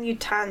Lian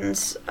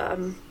Yutan's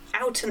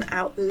out and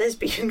out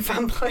lesbian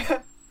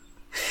vampire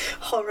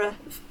horror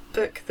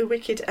book, The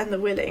Wicked and the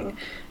Willing,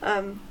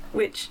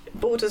 which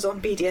borders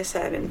on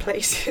BDSM in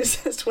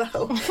places as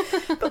well,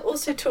 but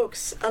also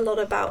talks a lot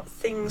about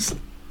things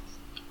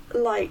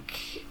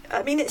like,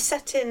 I mean, it's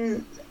set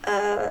in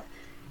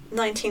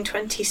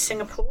 1920s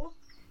Singapore,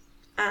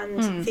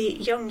 and the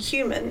young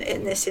human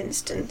in this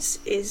instance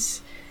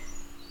is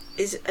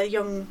a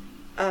young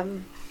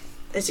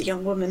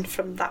woman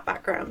from that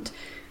background,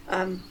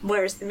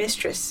 whereas the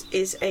mistress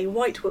is a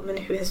white woman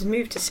who has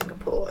moved to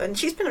Singapore, and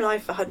she's been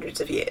alive for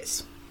hundreds of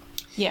years.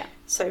 Yeah.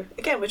 So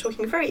again, we're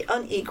talking a very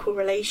unequal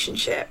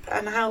relationship,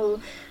 and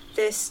how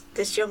this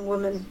young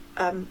woman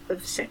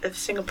of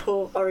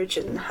Singapore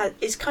origin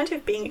is kind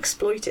of being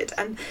exploited,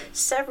 and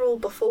several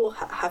before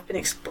have been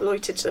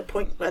exploited to the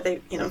point where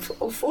they, you know,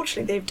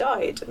 unfortunately they've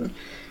died, and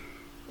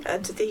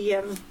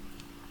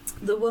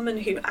the woman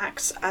who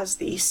acts as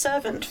the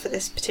servant for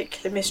this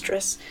particular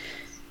mistress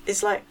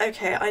is like,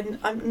 okay,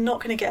 I'm not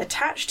going to get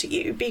attached to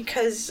you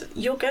because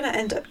you're going to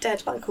end up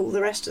dead like all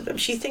the rest of them.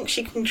 She thinks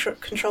she can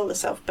control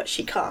herself, but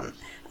she can't,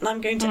 and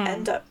I'm going to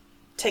end up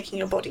taking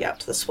your body out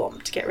to the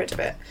swamp to get rid of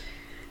it.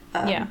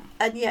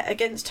 And yet,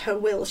 against her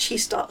will, she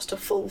starts to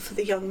fall for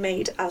the young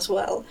maid as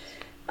well.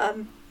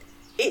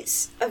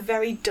 It's a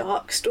very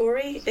dark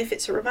story. If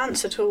it's a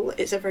romance at all,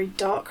 it's a very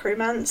dark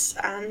romance,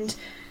 and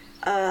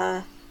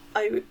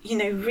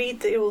read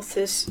the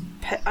author's...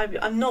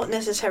 I'm not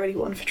necessarily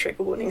one for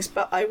trigger warnings,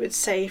 but I would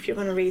say if you're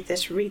going to read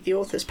this, read the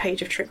author's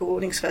page of trigger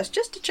warnings first,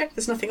 just to check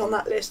there's nothing on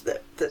that list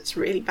that's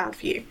really bad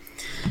for you.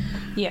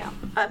 Yeah.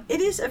 It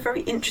is a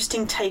very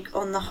interesting take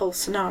on the whole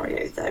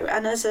scenario, though,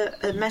 and as a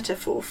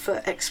metaphor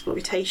for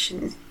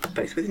exploitation,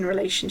 both within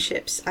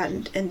relationships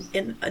and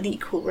in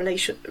unequal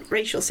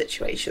racial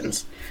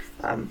situations.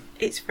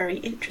 It's very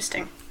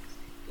interesting.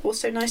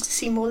 Also nice to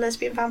see more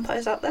lesbian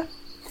vampires out there.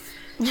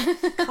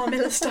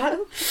 Carmilla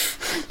style.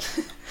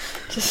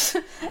 Just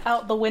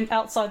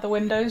outside the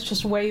windows,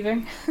 just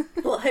waving.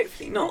 Well,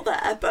 hopefully not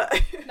there,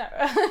 but no.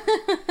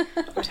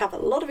 I would have a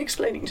lot of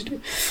explaining to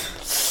do.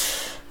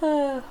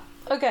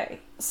 Okay,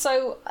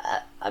 so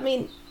I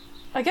mean,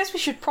 I guess we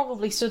should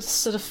probably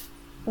sort of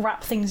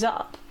wrap things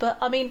up. But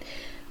I mean,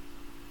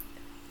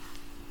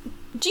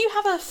 do you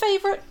have a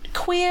favourite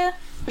queer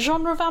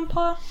genre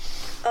vampire?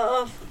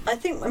 I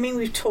mean,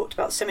 we've talked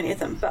about so many of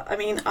them, but I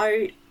mean,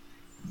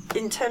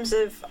 in terms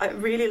of, I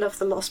really love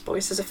The Lost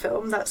Boys as a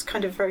film. That's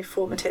kind of very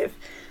formative.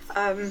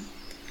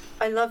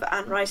 I love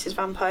Anne Rice's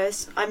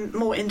vampires. I'm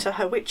more into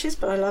her witches,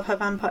 but I love her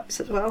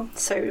vampires as well.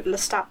 So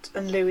Lestat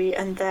and Louis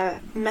and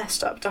their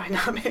messed up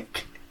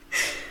dynamic.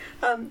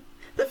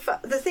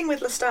 The thing with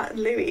Lestat and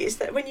Louis is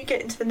that when you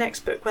get into the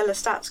next book where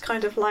Lestat's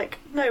kind of like,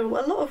 no,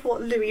 a lot of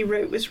what Louis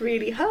wrote was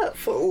really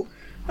hurtful,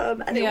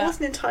 and it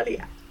wasn't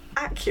entirely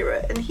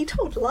accurate, and he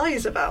told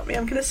lies about me,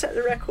 I'm going to set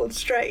the record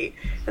straight.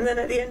 And then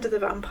at the end of the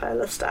Vampire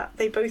Lestat,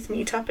 they both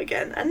meet up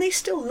again, and they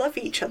still love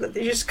each other,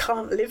 they just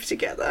can't live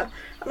together.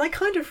 And I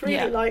kind of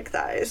really like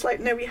that. It's like,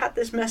 no, we had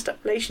this messed up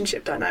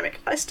relationship dynamic,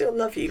 I still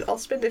love you, I'll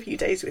spend a few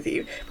days with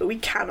you, but we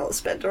cannot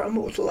spend our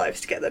mortal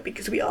lives together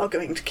because we are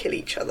going to kill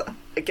each other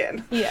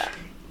again.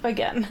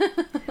 Again.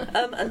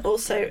 And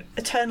also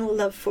eternal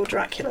love for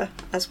Dracula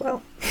as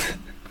well.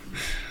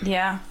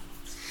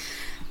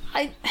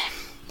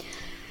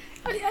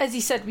 As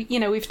you said,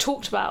 we've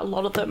talked about a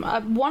lot of them.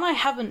 One I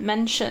haven't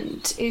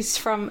mentioned is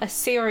from a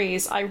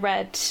series I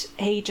read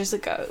ages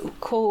ago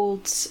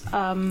called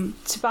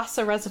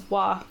Tsubasa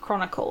Reservoir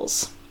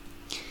Chronicles,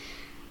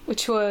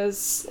 which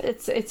was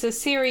it's a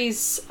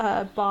series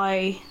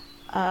by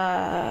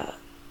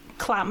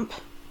Clamp,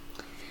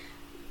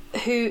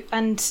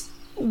 and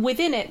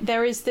within it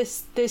there is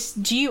this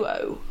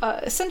duo.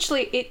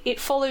 Essentially, it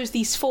follows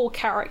these four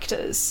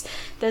characters.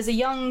 There's a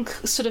young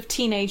sort of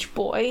teenage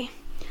boy.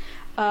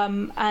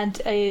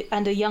 And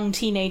a young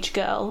teenage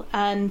girl,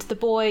 and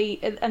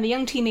the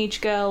young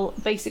teenage girl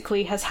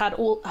basically has had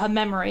all her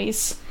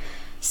memories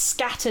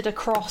scattered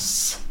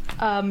across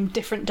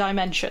different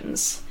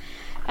dimensions,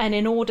 and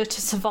in order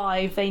to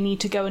survive they need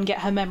to go and get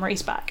her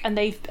memories back, and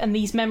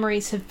these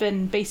memories have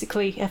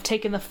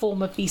taken the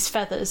form of these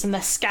feathers, and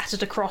they're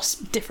scattered across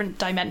different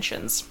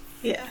dimensions.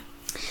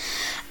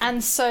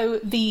 And so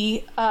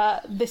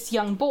this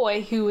young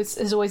boy who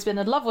has always been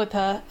in love with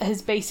her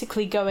is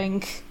basically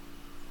going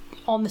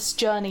on this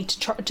journey to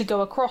try to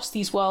go across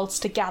these worlds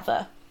to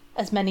gather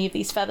as many of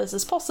these feathers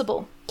as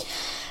possible.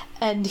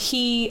 And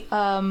he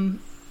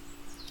and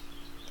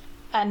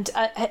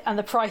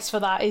the price for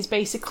that is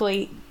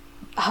basically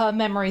her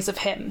memories of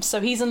him.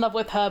 So he's in love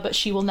with her, but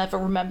she will never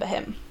remember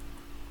him.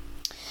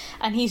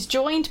 And he's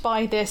joined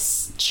by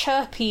this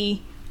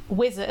chirpy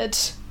wizard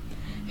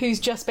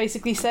who's just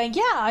basically saying,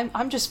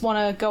 I'm just want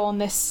to go on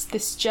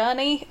this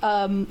journey.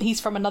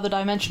 He's from another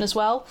dimension as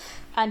well,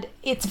 and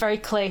it's very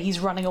clear he's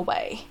running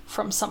away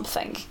from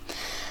something.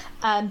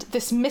 And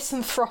this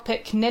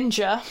misanthropic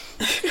ninja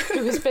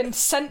who has been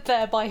sent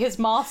there by his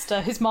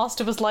master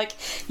was like,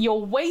 you're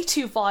way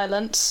too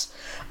violent,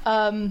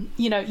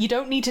 you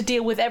don't need to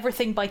deal with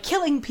everything by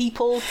killing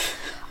people.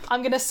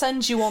 I'm going to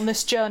send you on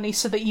this journey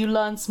so that you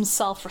learn some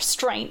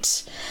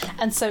self-restraint.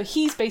 And so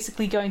he's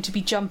basically going to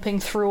be jumping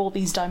through all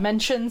these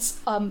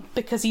dimensions,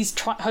 because he's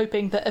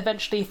hoping that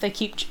eventually if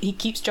he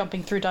keeps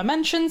jumping through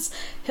dimensions,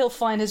 he'll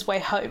find his way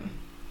home.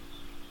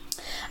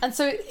 And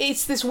so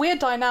it's this weird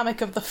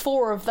dynamic of the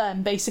four of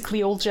them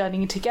basically all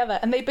journeying together,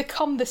 and they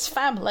become this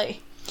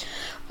family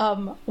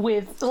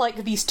with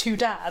like these two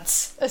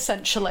dads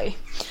essentially,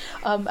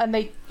 and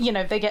they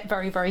get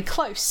very, very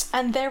close.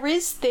 And there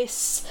is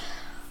this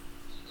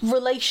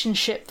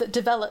relationship that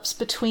develops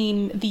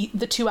between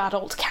the two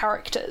adult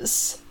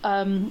characters,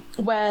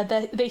 where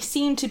they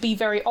seem to be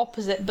very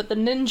opposite, but the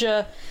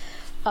ninja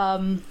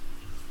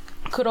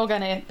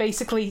Kurogane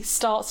basically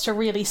starts to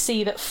really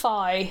see that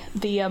Fai,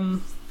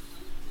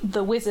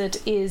 the wizard,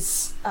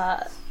 is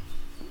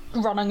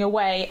running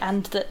away,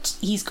 and that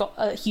he's got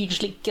a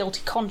hugely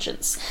guilty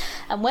conscience,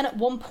 and when at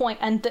one point,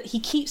 and that he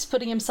keeps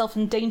putting himself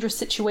in dangerous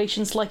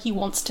situations like he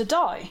wants to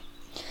die.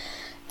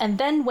 And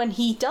then when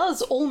he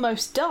does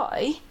almost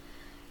die,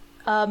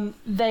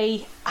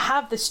 they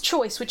have this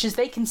choice, which is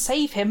they can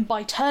save him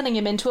by turning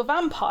him into a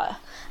vampire.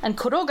 And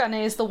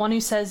Kurogane is the one who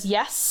says,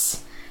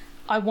 yes,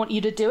 I want you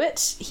to do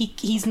it.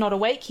 He's not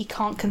awake, he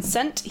can't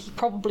consent, he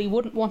probably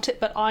wouldn't want it,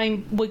 but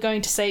we're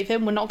going to save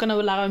him. We're not going to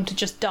allow him to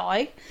just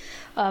die,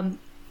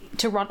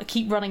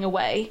 keep running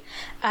away.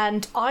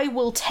 And I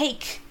will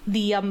take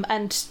the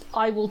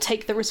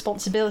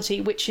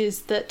responsibility, which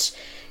is that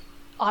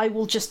I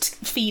will just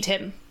feed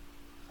him.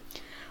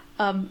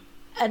 And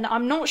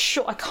I'm not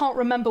sure, I can't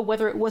remember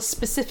whether it was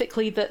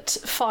specifically that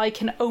Fai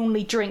can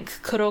only drink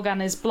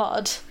Kurogane's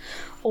blood,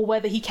 or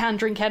whether he can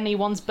drink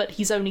anyone's but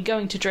he's only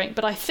going to drink.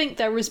 But I think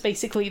there is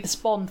basically this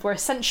bond where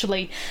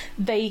essentially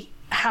they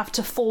have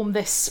to form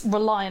this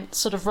reliant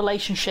sort of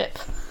relationship,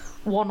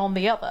 one on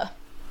the other,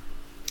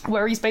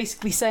 where he's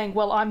basically saying,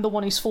 well, I'm the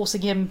one who's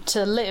forcing him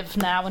to live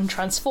now and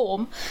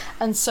transform,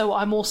 and so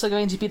I'm also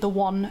going to be the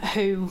one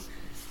who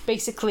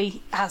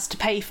basically has to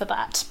pay for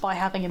that by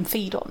having him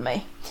feed on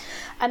me.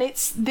 And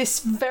it's this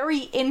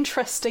very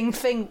interesting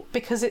thing,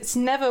 because it's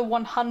never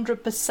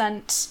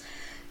 100%,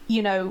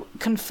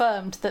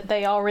 confirmed that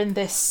they are in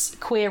this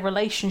queer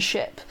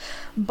relationship,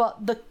 but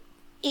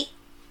it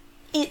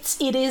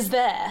is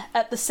there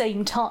at the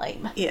same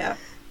time. Yeah.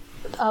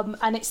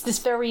 And it's this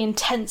very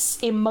intense,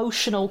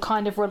 emotional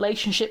kind of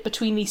relationship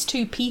between these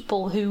two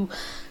people who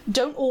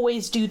don't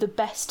always do the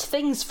best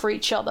things for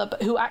each other,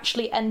 but who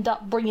actually end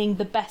up bringing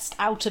the best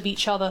out of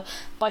each other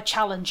by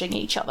challenging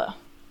each other.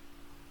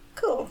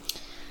 Cool.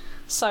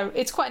 So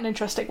it's quite an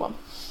interesting one.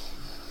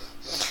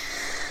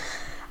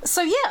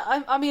 So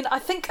yeah, I mean, I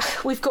think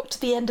we've got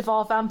to the end of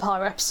our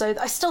vampire episode.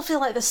 I still feel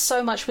like there's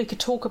so much we could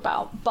talk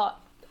about, but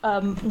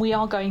we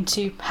are going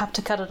to have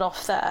to cut it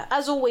off there.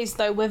 As always,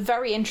 though, we're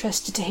very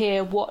interested to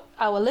hear what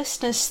our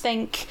listeners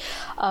think.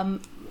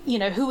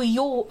 Who are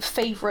your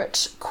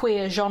favourite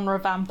queer genre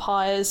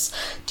vampires?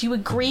 Do you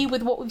agree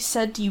with what we've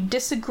said? Do you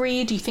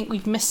disagree? Do you think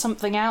we've missed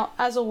something out?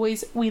 As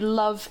always, we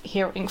love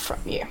hearing from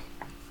you.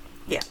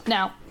 Yeah.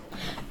 Now,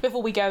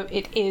 before we go,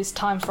 it is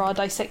time for our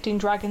Dissecting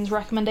Dragons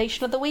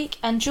recommendation of the week.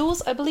 And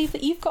Jules, I believe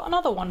that you've got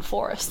another one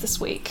for us this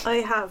week. I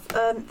have.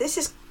 This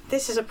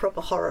is a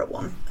proper horror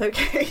one,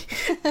 okay?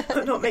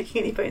 I'm not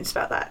making any bones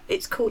about that.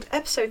 It's called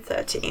Episode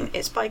 13.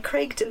 It's by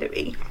Craig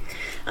DeLuey.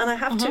 And I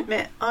have to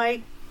admit,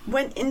 I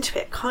went into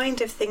it kind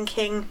of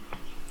thinking,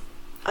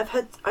 I'd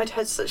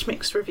heard such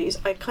mixed reviews.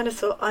 I kind of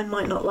thought I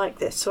might not like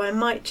this, so I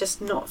might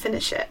just not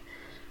finish it.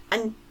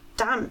 And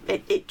damn,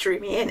 it drew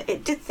me in.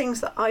 It did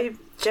things that I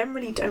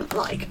generally don't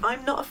like.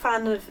 I'm not a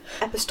fan of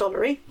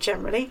epistolary,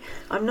 generally.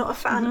 I'm not a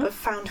fan of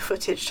found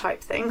footage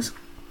type things,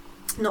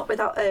 not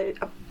without a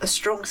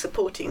strong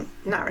supporting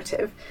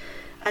narrative.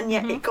 And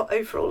yet it got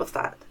over all of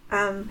that.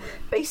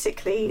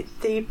 Basically,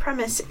 the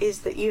premise is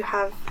that you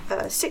have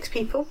 6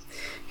 people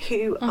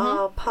who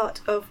are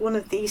part of one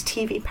of these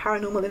TV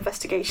paranormal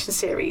investigation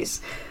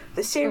series.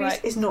 The series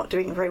is not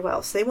doing very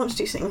well, so they want to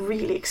do something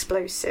really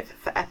explosive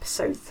for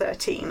episode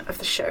 13 of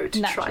the show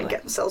to try and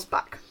get themselves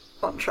back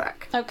on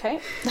track. Okay.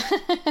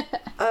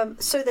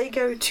 So they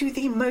go to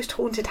the most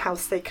haunted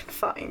house they can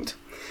find.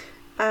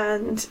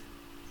 And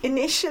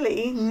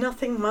initially,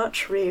 nothing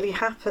much really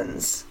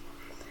happens.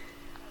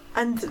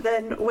 And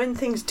then when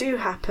things do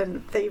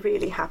happen, they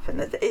really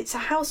happen. It's a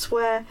house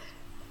where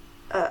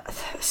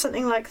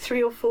something like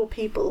 3 or 4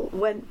 people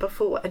went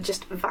before and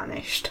just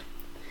vanished.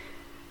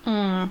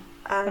 And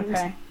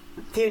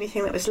the only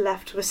thing that was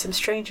left was some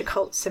strange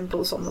occult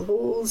symbols on the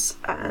walls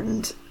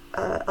and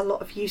a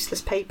lot of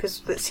useless papers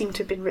that seem to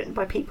have been written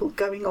by people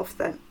going off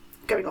their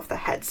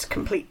heads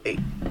completely.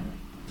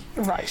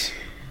 Right.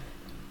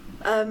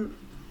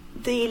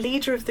 The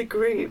leader of the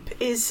group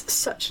is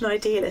such an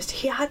idealist.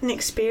 He had an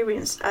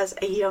experience as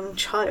a young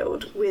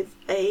child with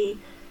a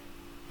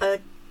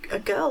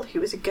girl who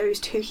was a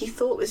ghost who he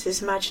thought was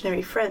his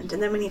imaginary friend,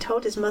 and then when he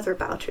told his mother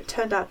about her, it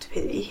turned out to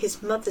be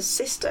his mother's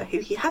sister, who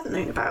he hadn't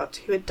known about,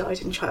 who had died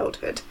in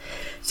childhood.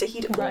 So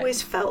he'd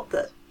always felt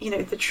that,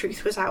 the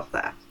truth was out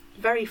there.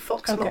 Very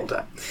Fox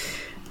Mulder.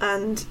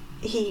 And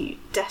he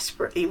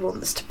desperately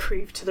wants to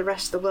prove to the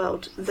rest of the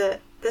world that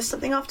there's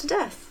something after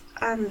death,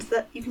 and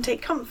that you can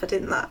take comfort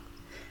in that.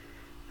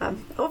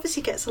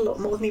 Obviously gets a lot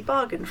more than he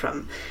bargained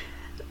from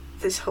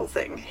this whole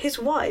thing. His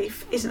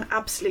wife is an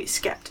absolute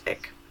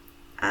skeptic,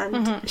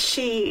 and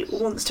she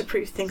wants to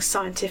prove things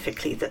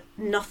scientifically that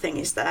nothing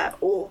is there,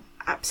 or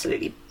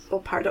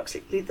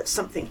paradoxically that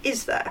something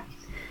is there.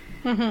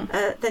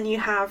 Then you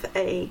have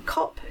a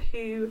cop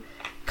who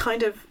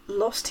kind of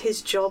lost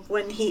his job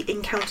when he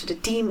encountered a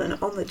demon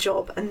on the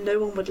job and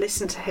no one would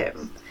listen to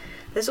him.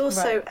 There's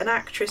also an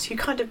actress who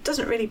kind of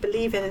doesn't really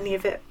believe in any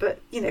of it, but,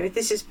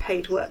 this is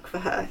paid work for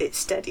her. It's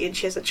steady and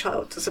she has a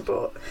child to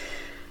support.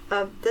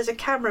 There's a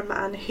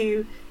cameraman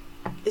who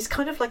is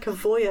kind of like a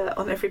voyeur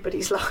on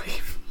everybody's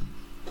life.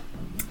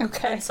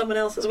 Okay. And someone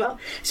else as well.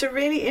 It's a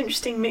really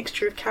interesting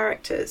mixture of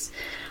characters.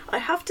 I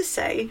have to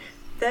say,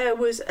 there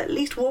was at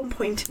least one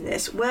point in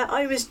this where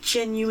I was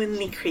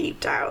genuinely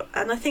creeped out,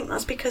 and I think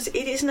that's because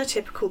it isn't a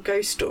typical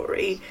ghost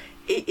story.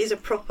 It is a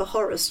proper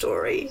horror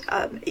story.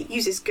 It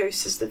uses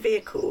ghosts as the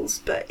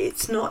vehicles, but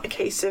it's not a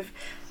case of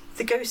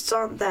the ghosts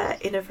aren't there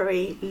in a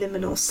very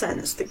liminal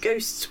sense. The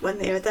ghosts, when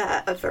they are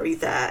there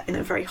there in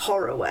a very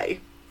horror way.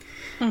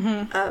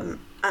 And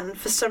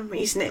for some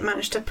reason it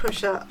managed to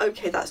push a,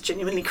 okay, that's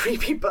genuinely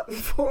creepy button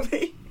for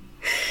me.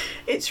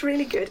 It's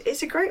really good.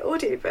 It's a great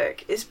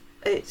audiobook.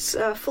 It's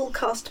a full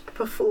cast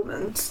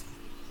performance,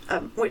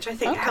 which I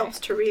think helps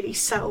to really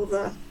sell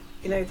the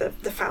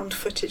found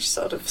footage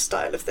sort of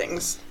style of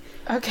things.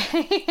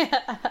 Okay.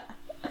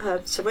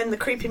 So when the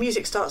creepy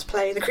music starts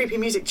playing, the creepy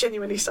music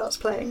genuinely starts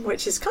playing,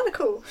 which is kind of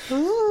cool.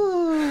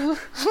 Ooh.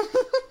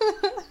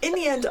 In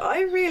the end,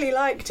 I really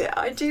liked it.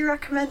 I do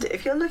recommend it.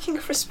 If you're looking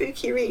for a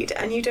spooky read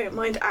and you don't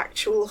mind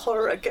actual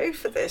horror, go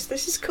for this.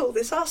 This is cool.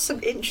 This asks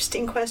some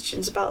interesting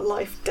questions about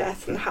life,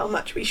 death, and how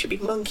much we should be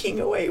monkeying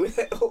away with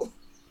it all.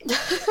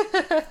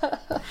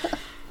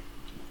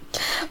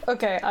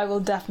 Okay, I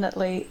will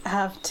definitely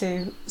have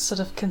to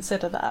sort of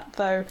consider that,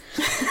 though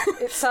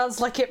it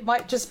sounds like it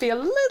might just be a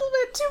little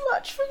bit too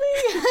much for me.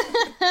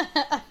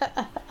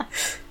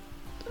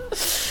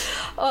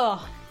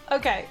 Oh,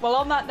 okay. Well,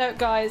 on that note,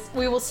 guys,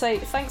 we will say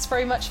thanks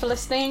very much for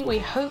listening. We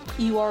hope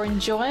you are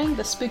enjoying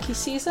the spooky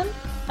season,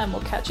 and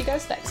we'll catch you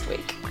guys next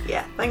week.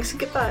 Yeah, thanks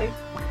and goodbye.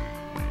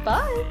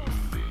 Bye.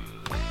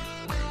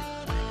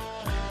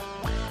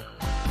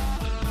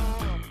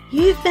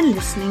 You've been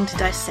listening to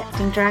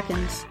Dissecting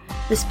Dragons,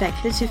 the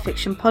speculative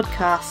fiction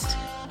podcast.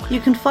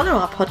 You can follow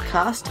our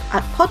podcast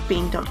at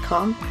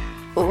podbean.com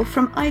or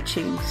from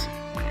iTunes.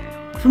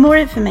 For more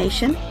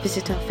information,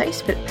 visit our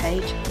Facebook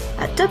page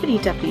at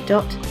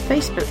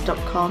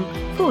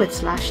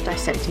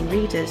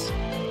www.facebook.com/dissectingreaders,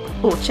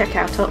 or check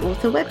out our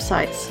author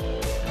websites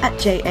at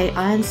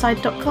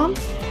jaironside.com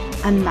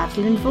and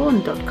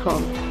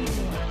madeleinevaughan.com.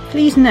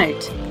 Please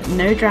note,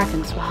 no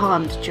dragons were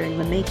harmed during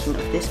the making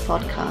of this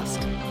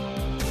podcast.